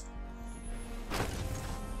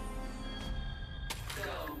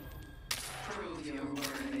 Prove you're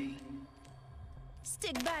worthy.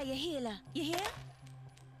 Stick by your healer. You hear?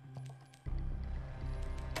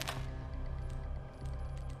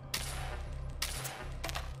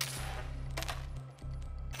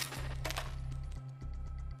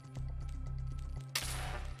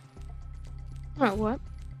 Oh, what?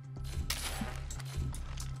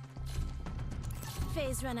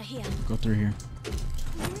 Phase runner here. Go through here.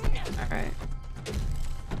 Alright.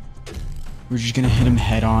 We're just gonna hit him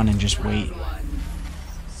head on and just wait.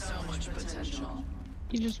 So much potential.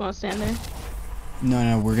 You just want to stand there?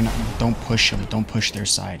 No, we're gonna... Don't push them. Don't push their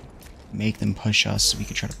side. Make them push us so we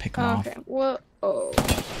can try to pick them off. Okay. What? Oh. Look,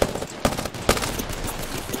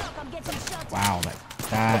 I'm getting shot. Wow,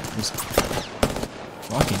 that was...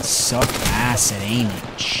 Fucking suck ass at aiming.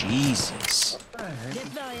 Jesus.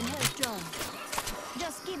 Deploying health drone.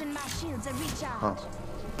 Recharging my shields and recharge. Huh.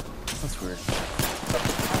 That's weird.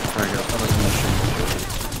 There we go. That was a mission.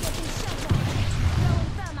 Throwing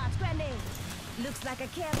thermite grenade. Looks like a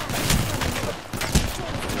care package.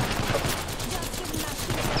 Just giving my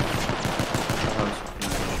shields a recharge.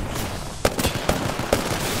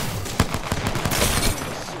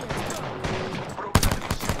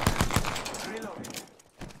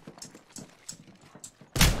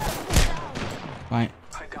 Fine.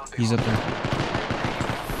 He's up there.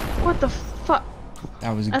 What the fuck?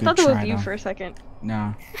 That was a I good thought that was try, you though. for a second.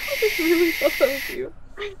 Nah. I just really thought that was you.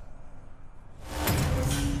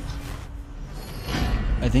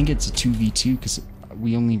 I think it's a 2v2 because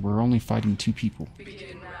we're only fighting 2 people.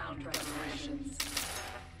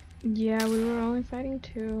 Yeah, we were only fighting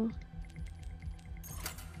 2.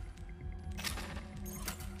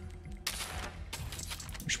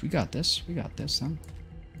 We got this. We got this, then.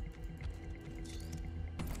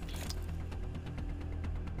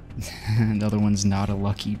 The other one's not a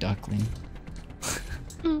lucky duckling.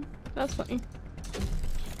 That's funny.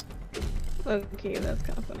 Okay, that's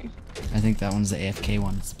kind of funny. I think that one's the AFK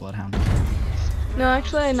one. It's the Bloodhound. No,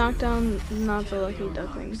 actually, I knocked down not the lucky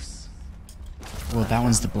ducklings. Well, that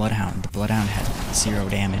one's the Bloodhound. The Bloodhound had 0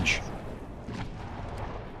 damage.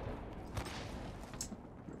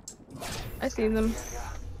 I see them.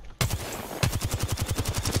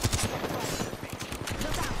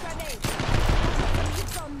 Look out, grenade. You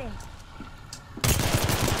from me.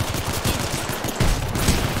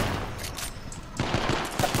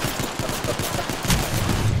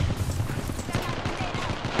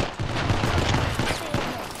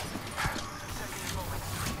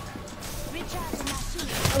 Recharging my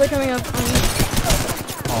shields. Oh, they're coming up on me.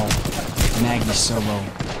 Oh, Maggie's so low.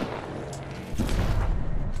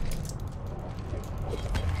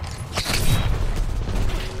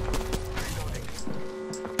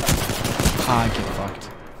 Ah, get fucked.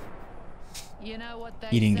 You know what they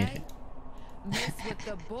You didn't say? get it. Mess with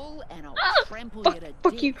the bull and I'll trample you to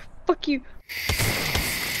Fuck death. you. Fuck you.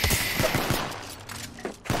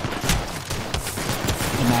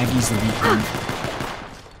 The Maggie's the weak one.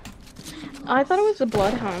 I thought it was the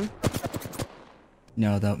bloodhound.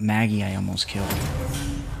 No, the Maggie I almost killed.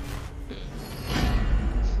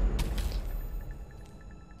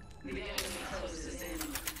 We're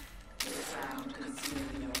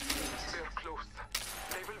close.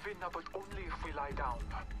 They will win, but only if we lie down.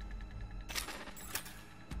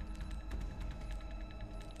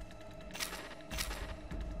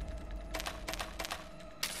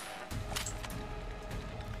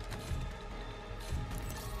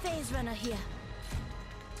 Phase runner here.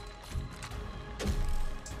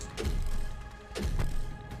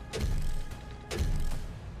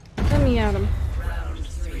 Let me at him.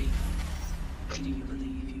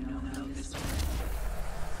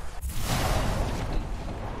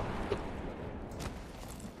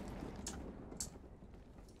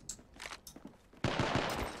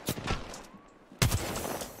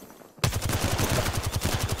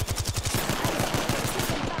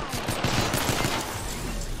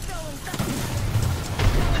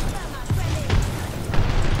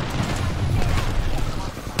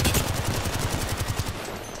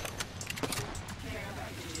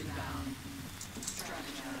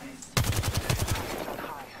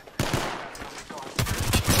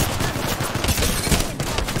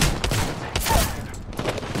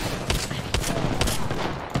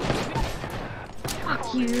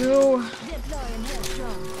 Fuck you. Deploying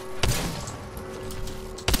headstrong.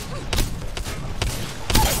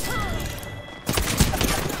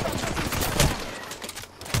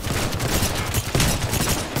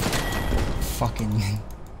 Fucking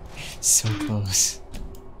so close.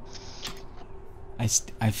 I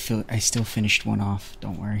still finished one off.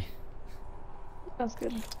 Don't worry. That's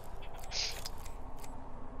good.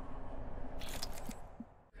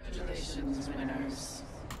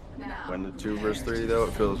 When the 2 versus 3 though,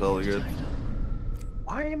 it feels really good.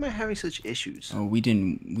 Why am I having such issues? Oh, we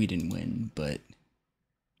didn't win, but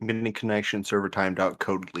I'm getting connection server timed out.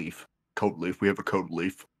 Code leaf. Code leaf. We have a code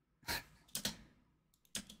leaf.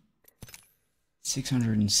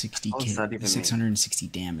 660 How does that even mean? 660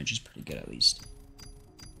 damage is pretty good at least.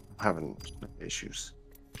 I'm having issues.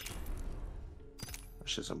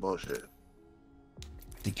 That's just some bullshit.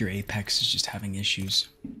 I think your Apex is just having issues.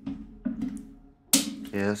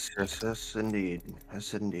 Yes, indeed.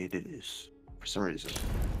 Yes, indeed it is. For some reason.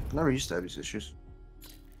 I never used to have these issues.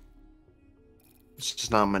 It's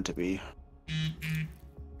just not meant to be.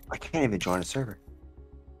 I can't even join a server.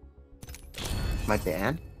 Am I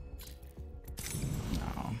banned?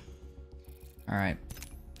 No. Alright.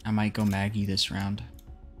 I might go Maggie this round.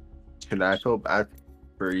 Dude, I feel bad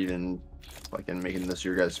for even fucking making this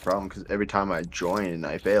your guys' problem because every time I join and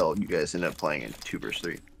I fail, you guys end up playing in 2 versus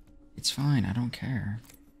 3. It's fine. I don't care.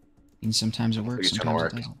 And sometimes it works. it's gonna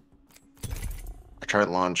Sometimes it work. doesn't. I tried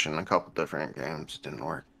launching a couple different games, it didn't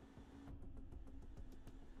work.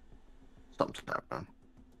 Something's happening.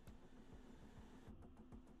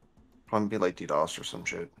 Probably be like DDoS or some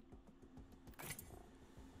shit.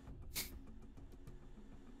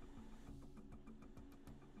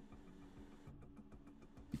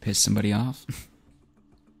 You piss somebody off?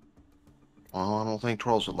 Well, I don't think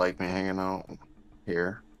trolls would like me hanging out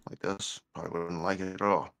here like this. Probably wouldn't like it at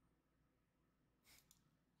all.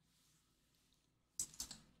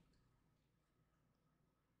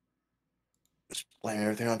 Just blame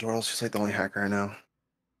everything on Doros. He's like the only hacker I know.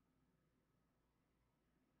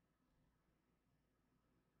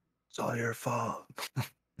 It's all your fault.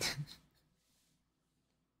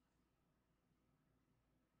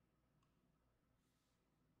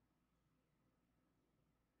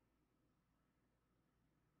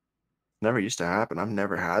 Never used to happen. I've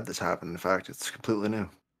never had this happen. In fact, it's completely new.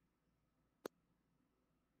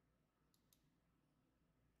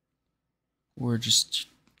 Or just,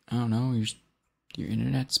 I don't know, your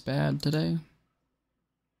internet's bad today?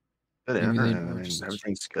 Good Maybe they internet. I were mean, just-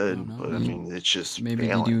 everything's I good, don't know, but I maybe- mean, it's just Maybe they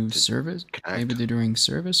failing do to service? connect. Maybe they're doing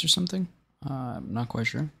service or something? I'm not quite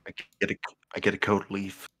sure. I get a code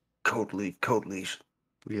leaf. Code leaf.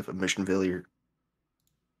 We have a mission failure.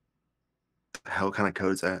 The hell kind of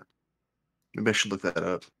code is that? Maybe I should look that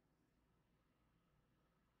up.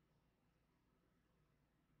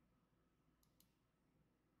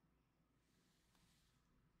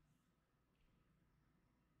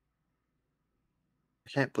 I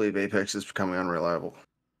can't believe Apex is becoming unreliable.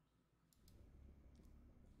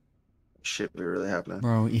 Shit be really happening.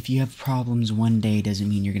 Bro, if you have problems one day doesn't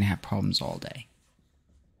mean you're gonna have problems all day.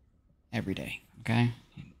 Every day, okay?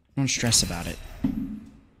 Don't stress about it.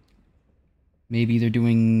 Maybe they're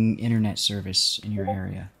doing internet service in your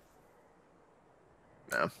area.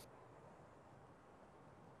 No.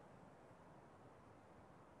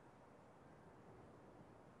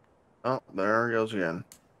 Oh, there it goes again.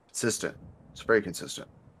 Consistent. It's very consistent.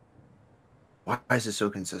 Why is it so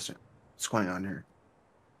consistent? What's going on here?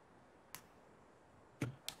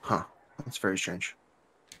 Huh. That's very strange.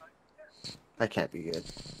 That can't be good.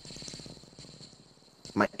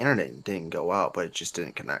 My internet didn't go out, but it just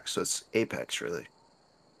didn't connect. So it's Apex, really.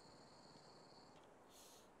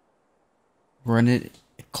 Run it,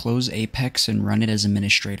 close Apex and run it as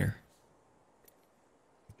administrator.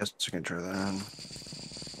 I guess I can try that.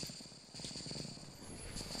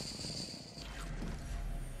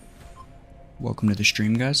 Welcome to the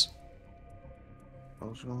stream, guys.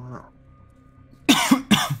 What's going on?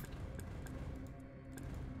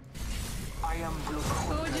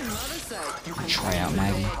 What would your mother say? Try out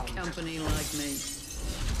Maggie. A company like me.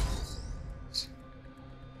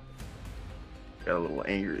 Got a little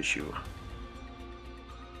anger issue.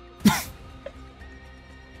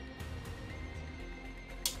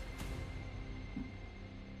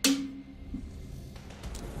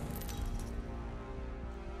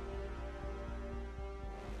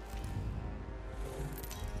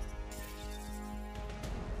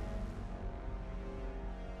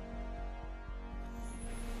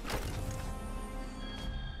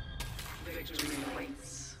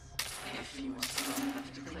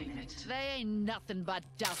 They ain't nothing but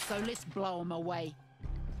dust, so let's blow them away.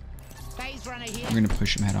 Phase runner here. We're gonna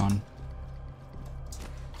push him head on.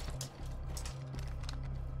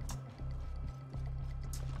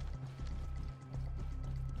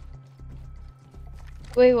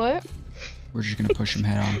 Wait, what? We're just gonna push him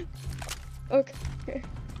head on. Okay.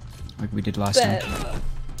 Like we did last Bet. time.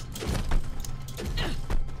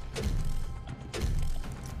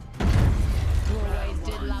 You always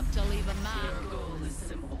did love to leave a mark.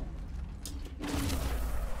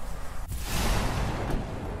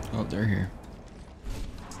 Oh, they're here.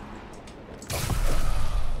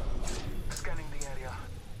 Scanning the area.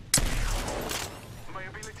 My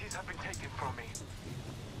abilities have been taken from me.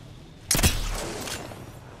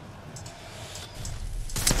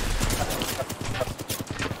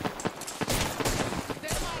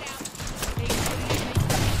 Thermite out.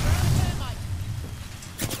 Thermite.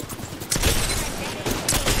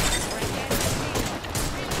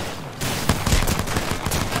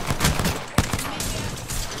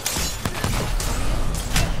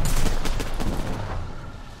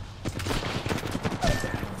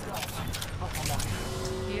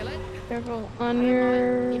 Heal it. Careful on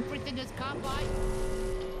your. Everything is carbide.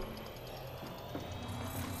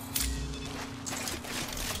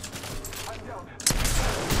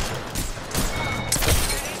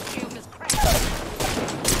 Shield is cracked.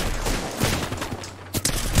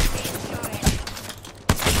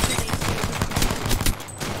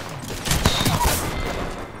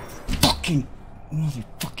 fucking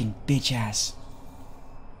motherfucking bitch ass.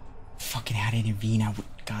 Fucking had to intervene. I would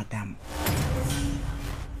goddamn.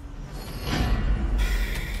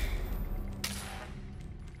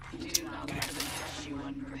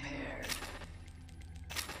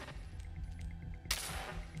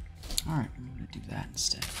 Alright, I'm gonna do that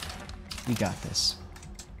instead. We got this.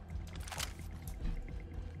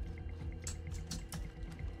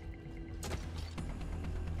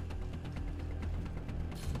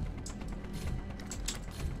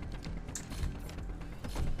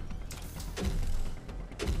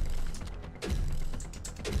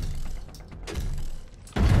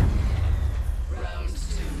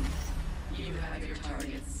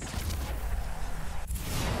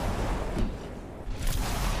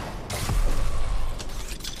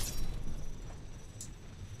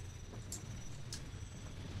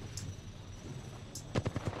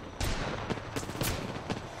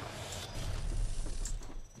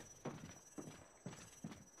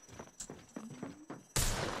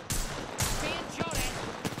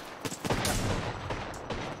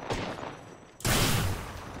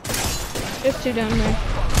 There's two down there.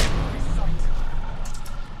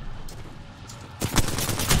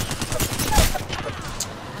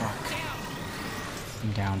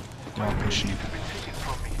 I'm down. They're all pushing it.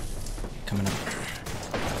 Coming up.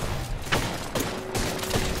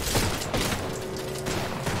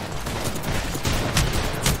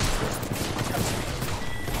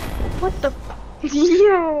 What the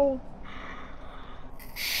Yo!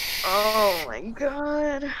 Oh my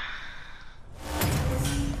god.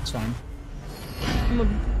 It's fine. I'm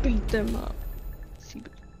gonna beat them up. See,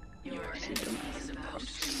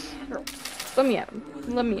 let me at him.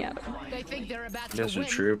 Let me at him. They think they're about to Those are win.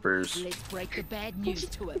 troopers. Let's break the bad news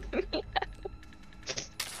to it.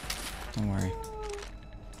 Don't worry.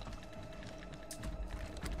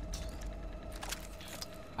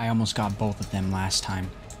 I almost got both of them last time.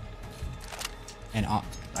 And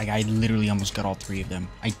like I literally almost got all three of them.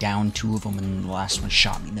 I downed two of them and the last one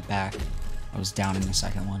shot me in the back. I was down in the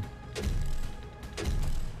second one.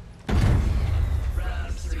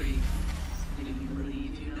 Round 3. Do you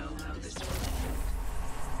believe you know how this will end?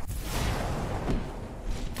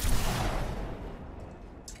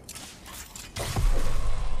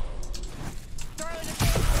 Throw in a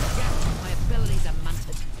yeah, my abilities are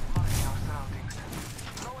munted.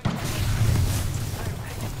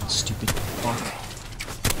 Stupid fuck.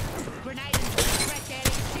 Grenade and crack at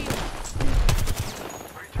his shield.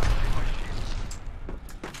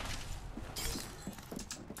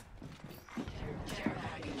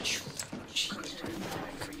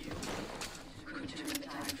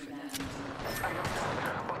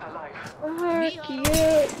 Fuck you.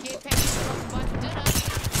 Get past the but did I?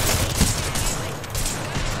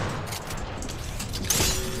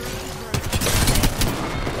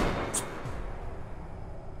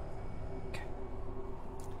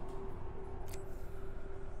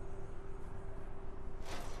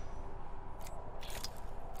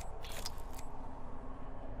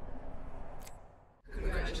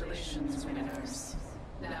 Congratulations, winners.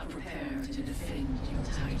 Now prepare to defend your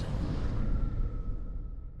title.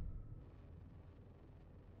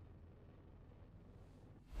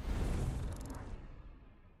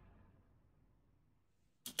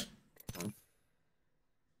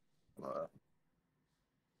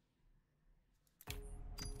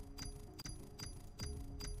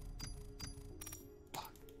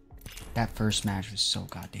 That first match was so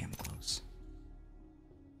goddamn close.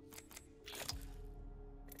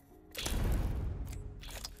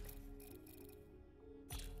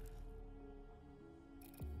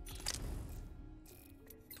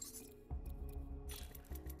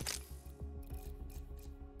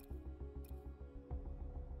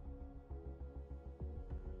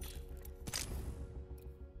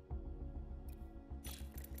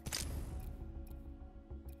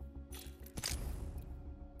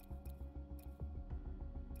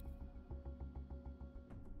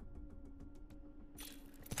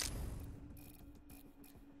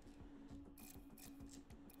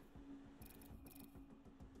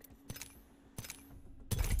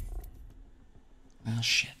 Well,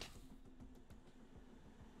 shit.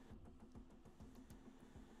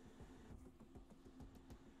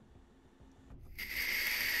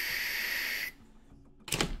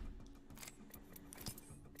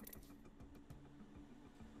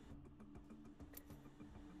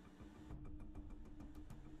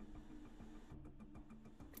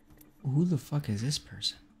 Who the fuck is this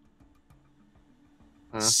person?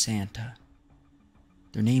 Huh? Santa.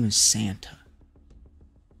 Their name is Santa.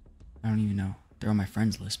 I don't even know. They're on my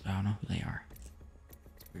friends list, but I don't know who they are.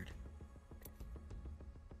 It's weird.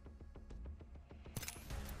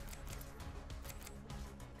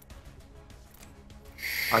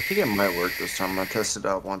 I think it might work this time. I tested it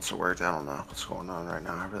out once it worked. I don't know what's going on right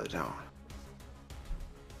now. I really don't.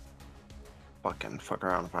 Fucking fuck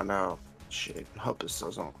around and find out. Shit. Hope this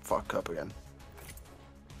doesn't fuck up again.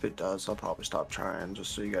 If it does, I'll probably stop trying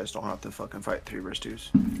just so you guys don't have to fucking fight 3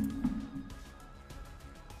 vs 2s.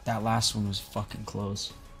 That last one was fucking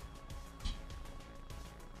close.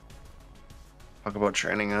 Talk about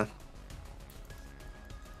training, huh?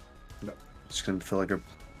 It's gonna feel like a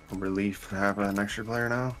relief to have an extra player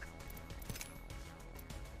now.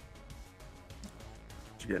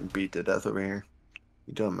 You're getting beat to death over here.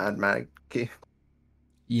 You doing Mad Maggie?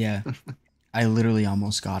 Yeah. I literally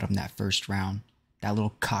almost got him that first round. That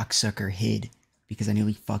little cocksucker hid because I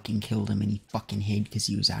nearly fucking killed him, and he fucking hid because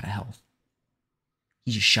he was out of health.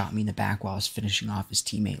 He just shot me in the back while I was finishing off his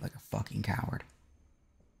teammate like a fucking coward.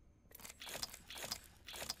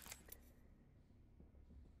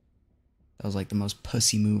 That was like the most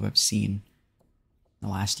pussy move I've seen in the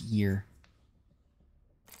last year.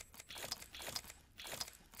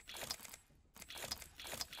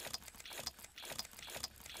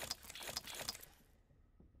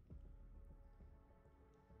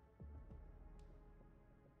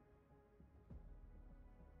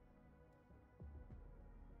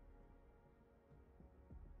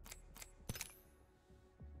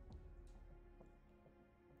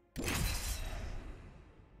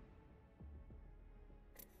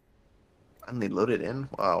 Finally loaded in.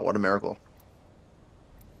 Wow, what a miracle.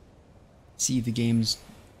 See, the game's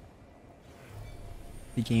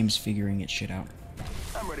figuring its shit out.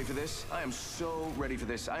 I'm ready for this. I am so ready for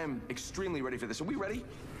this. I am extremely ready for this. Are we ready?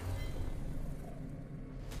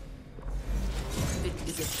 It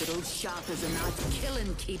is a fiddle sharp as a knife.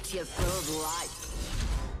 Killing keeps your third life.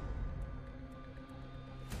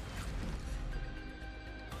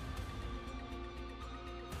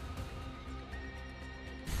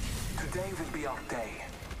 Today will be our day.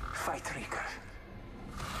 Fight Reaker.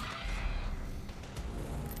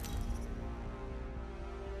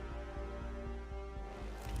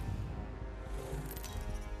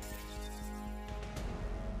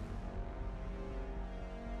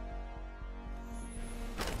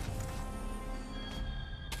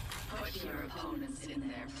 Put your opponents in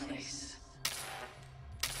their place.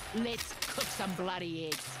 Let's cook some bloody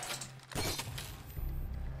eggs.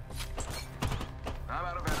 I'm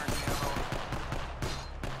out of energy ammo.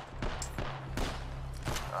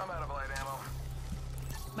 I'm out of light ammo.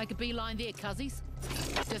 Make a beeline there, cuzzies.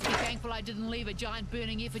 Just be thankful I didn't leave a giant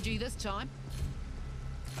burning effigy this time.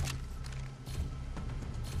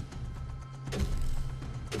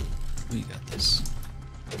 We got this.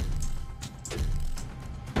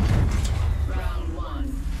 Round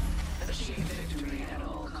 1. Achieve victory at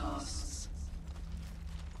all costs.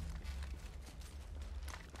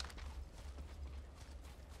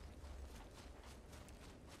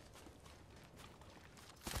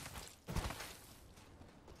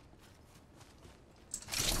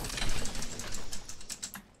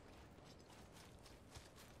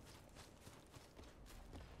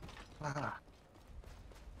 Ah.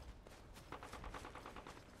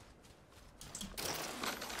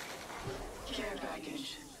 Care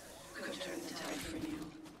package. Could turn the tide for you.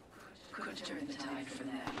 Could turn the tide for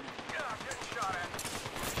them. Yeah, I'm getting shot at.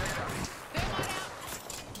 Stay down.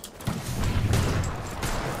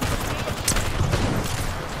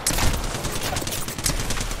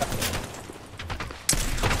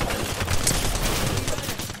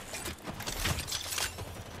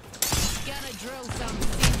 Gonna drill some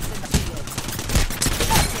sense into you.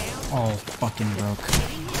 Oh, fucking broke.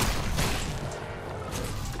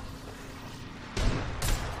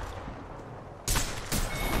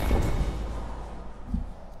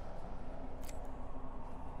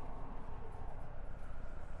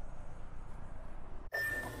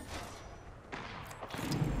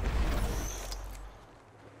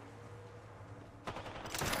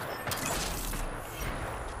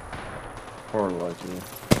 Poor lucky.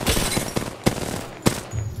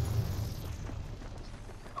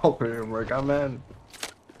 Hope it didn't work. I'm in.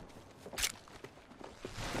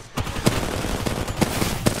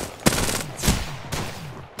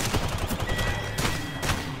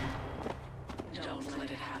 Don't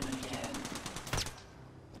let it happen again.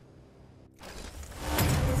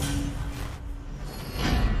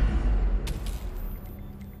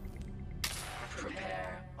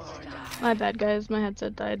 Prepare or die. My bad, guys. My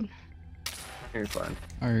headset died. You're fine.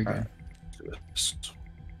 Are you good? Alright. Do this.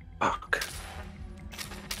 Fuck.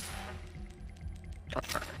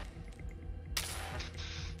 Alright.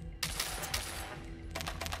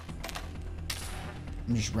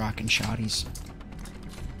 I'm just rocking shotties.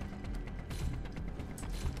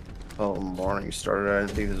 Oh, morning started. I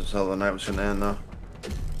didn't think this was how the night was gonna end, though.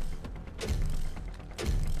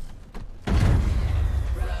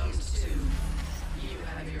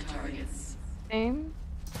 targets.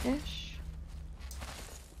 Same-ish.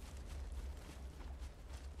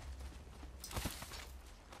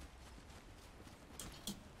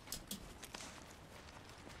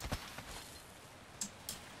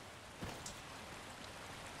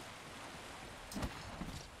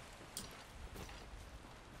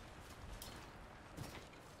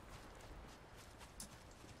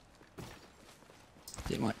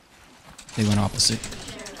 They went opposite.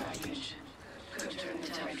 Package. Could turn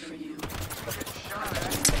tight for you.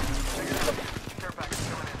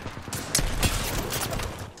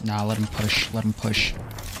 Nah, let him push. Let him push.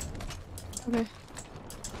 Okay.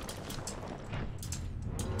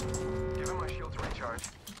 Give him my shield to recharge.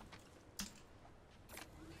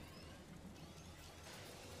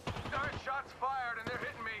 Darn, shots fired and they're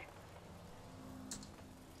hitting me.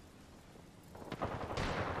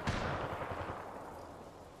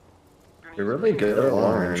 You're really good at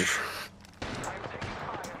orange.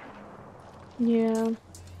 Yeah.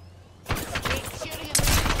 Keep shooting at me.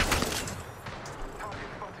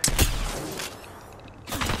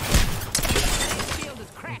 Shield is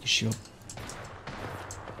cracked. Shield.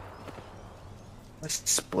 Let's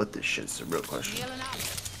split this shit. It's a real question. Healing up.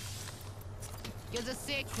 Gives a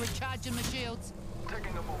sec, recharging my shields.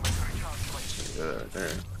 Taking a moment to recharge my Good,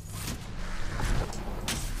 there.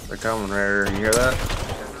 They're coming right here. You hear that?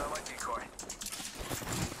 my decoy.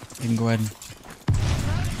 You can go ahead. Thermite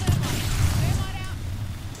out.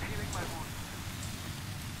 Healing my wound.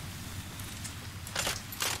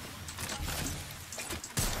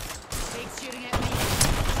 Keep shooting at me.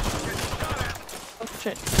 Oh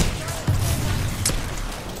shit.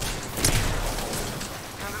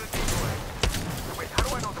 Another decoy. Wait, how do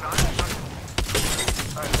I know that I'm not?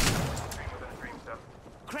 Alright, dream within a dream stuff.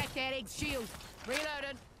 Crack that egg shield.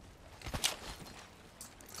 Reloaded.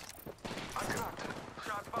 I'm cooked.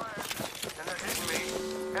 Shots fired. And they're hitting me.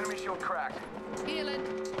 Enemy shield cracked. Healing.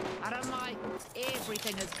 I don't mind.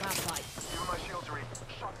 Everything is gunfight. Give my shield to read.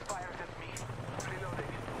 Shots fired at me.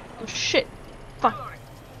 Reloading. Oh shit. Fuck. Reloading.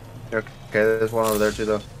 Okay, there's one over there too,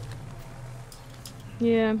 though.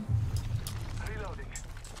 Yeah. Reloading.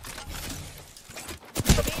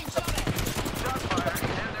 Being shot at. Shots fired.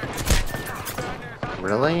 And they're hitting me. Bad news. I'm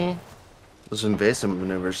Really? Those invasive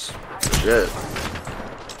maneuvers. Shit.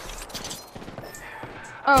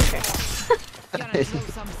 Okay. Gonna drill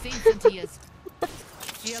some sense into yous.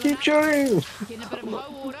 Healing up. shooting! Getting a bit of low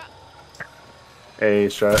order. Hey,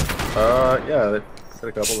 shot. Yeah, they got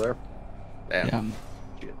a couple there. Damn.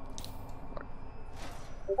 Yeah. Shit.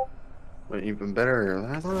 Went even better.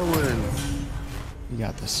 I thought I would. You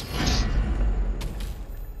got this.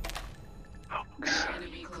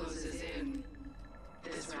 Enemy closes in.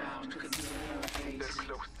 This round could be our fate. They're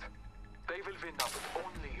close. They will win now, but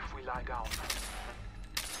only if we lie down.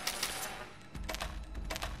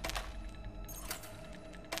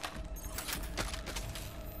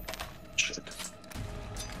 Shit.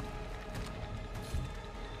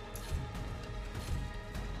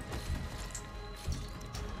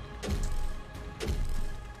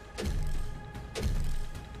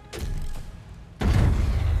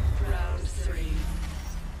 Round 3.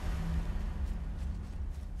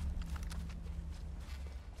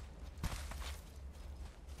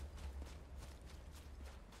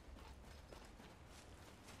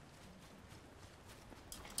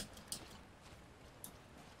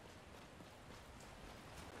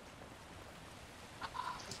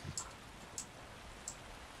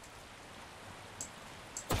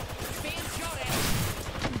 Being shot at.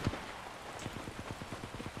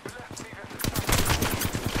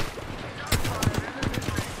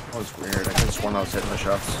 That was weird. I could have sworn I was hitting the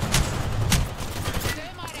shots.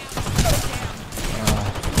 Thermite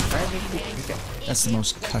out. That's the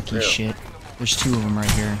most cucky shit. There's two of them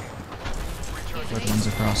right here. Red one's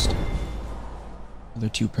across. Other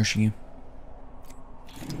two pushing you.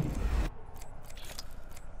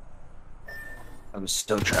 I'm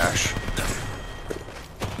still trash.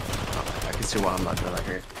 I can see why I'm not doing that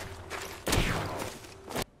here.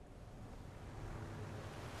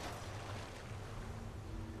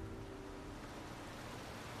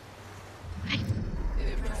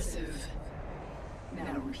 Impressive.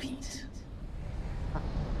 Now repeat.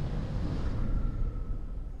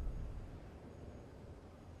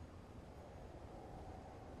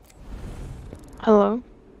 Hello.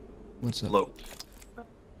 What's up? Low.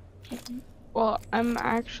 Well, I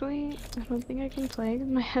don't think I can play 'cause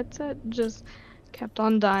my headset just kept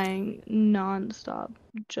on dying non-stop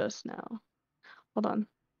just now. Hold on.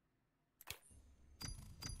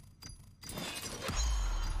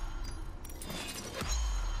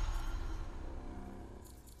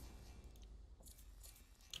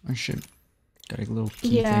 Oh shit. Got a little key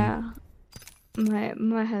thing. Yeah.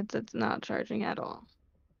 My headset's not charging at all.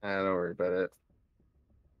 Don't worry about it.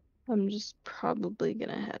 I'm just probably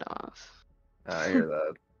gonna head off. I hear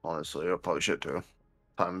that. Honestly, I probably should too.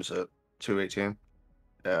 Time is at 2:18.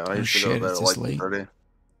 Yeah, I Oh, used to go shit, to bed it's at this like late? 30.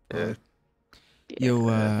 Yeah. Yo,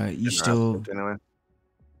 Yeah. you Didn't still ask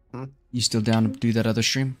anyway. you still down to do that other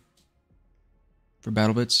stream for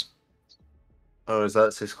BattleBits? Oh, is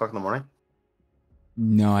that 6 o'clock in the morning?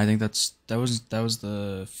 No, I think that was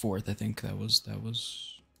the 4th. I think that was.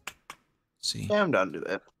 Let's see. Yeah, I'm down to do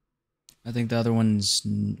that. I think the other one's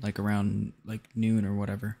like around like noon or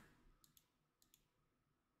whatever.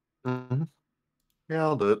 Mm-hmm. Yeah,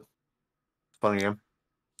 I'll do it. Fun game.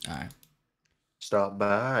 All right. Stop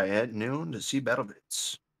by at noon to see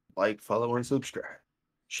BattleBits. Like, follow, and subscribe.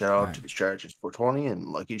 Shout out Alright. to the Strategist 420 and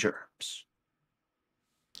Lucky Charms.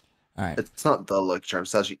 All right. It's not the Lucky Charms,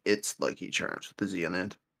 it's actually it's Lucky Charms with the Z on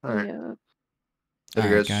end. Alright. Yeah. All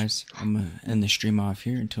Later, right, guys. I'm gonna end the stream off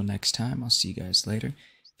here. Until next time, I'll see you guys later.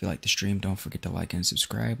 If you like the stream, don't forget to like and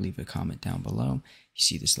subscribe. Leave a comment down below. If you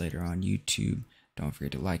see this later on YouTube, don't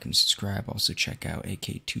forget to like and subscribe. Also, check out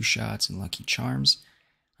AK2 Shots and Lucky Charms,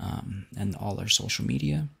 and all our social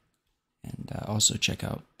media. And also check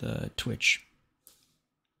out the Twitch.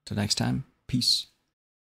 Till next time, peace.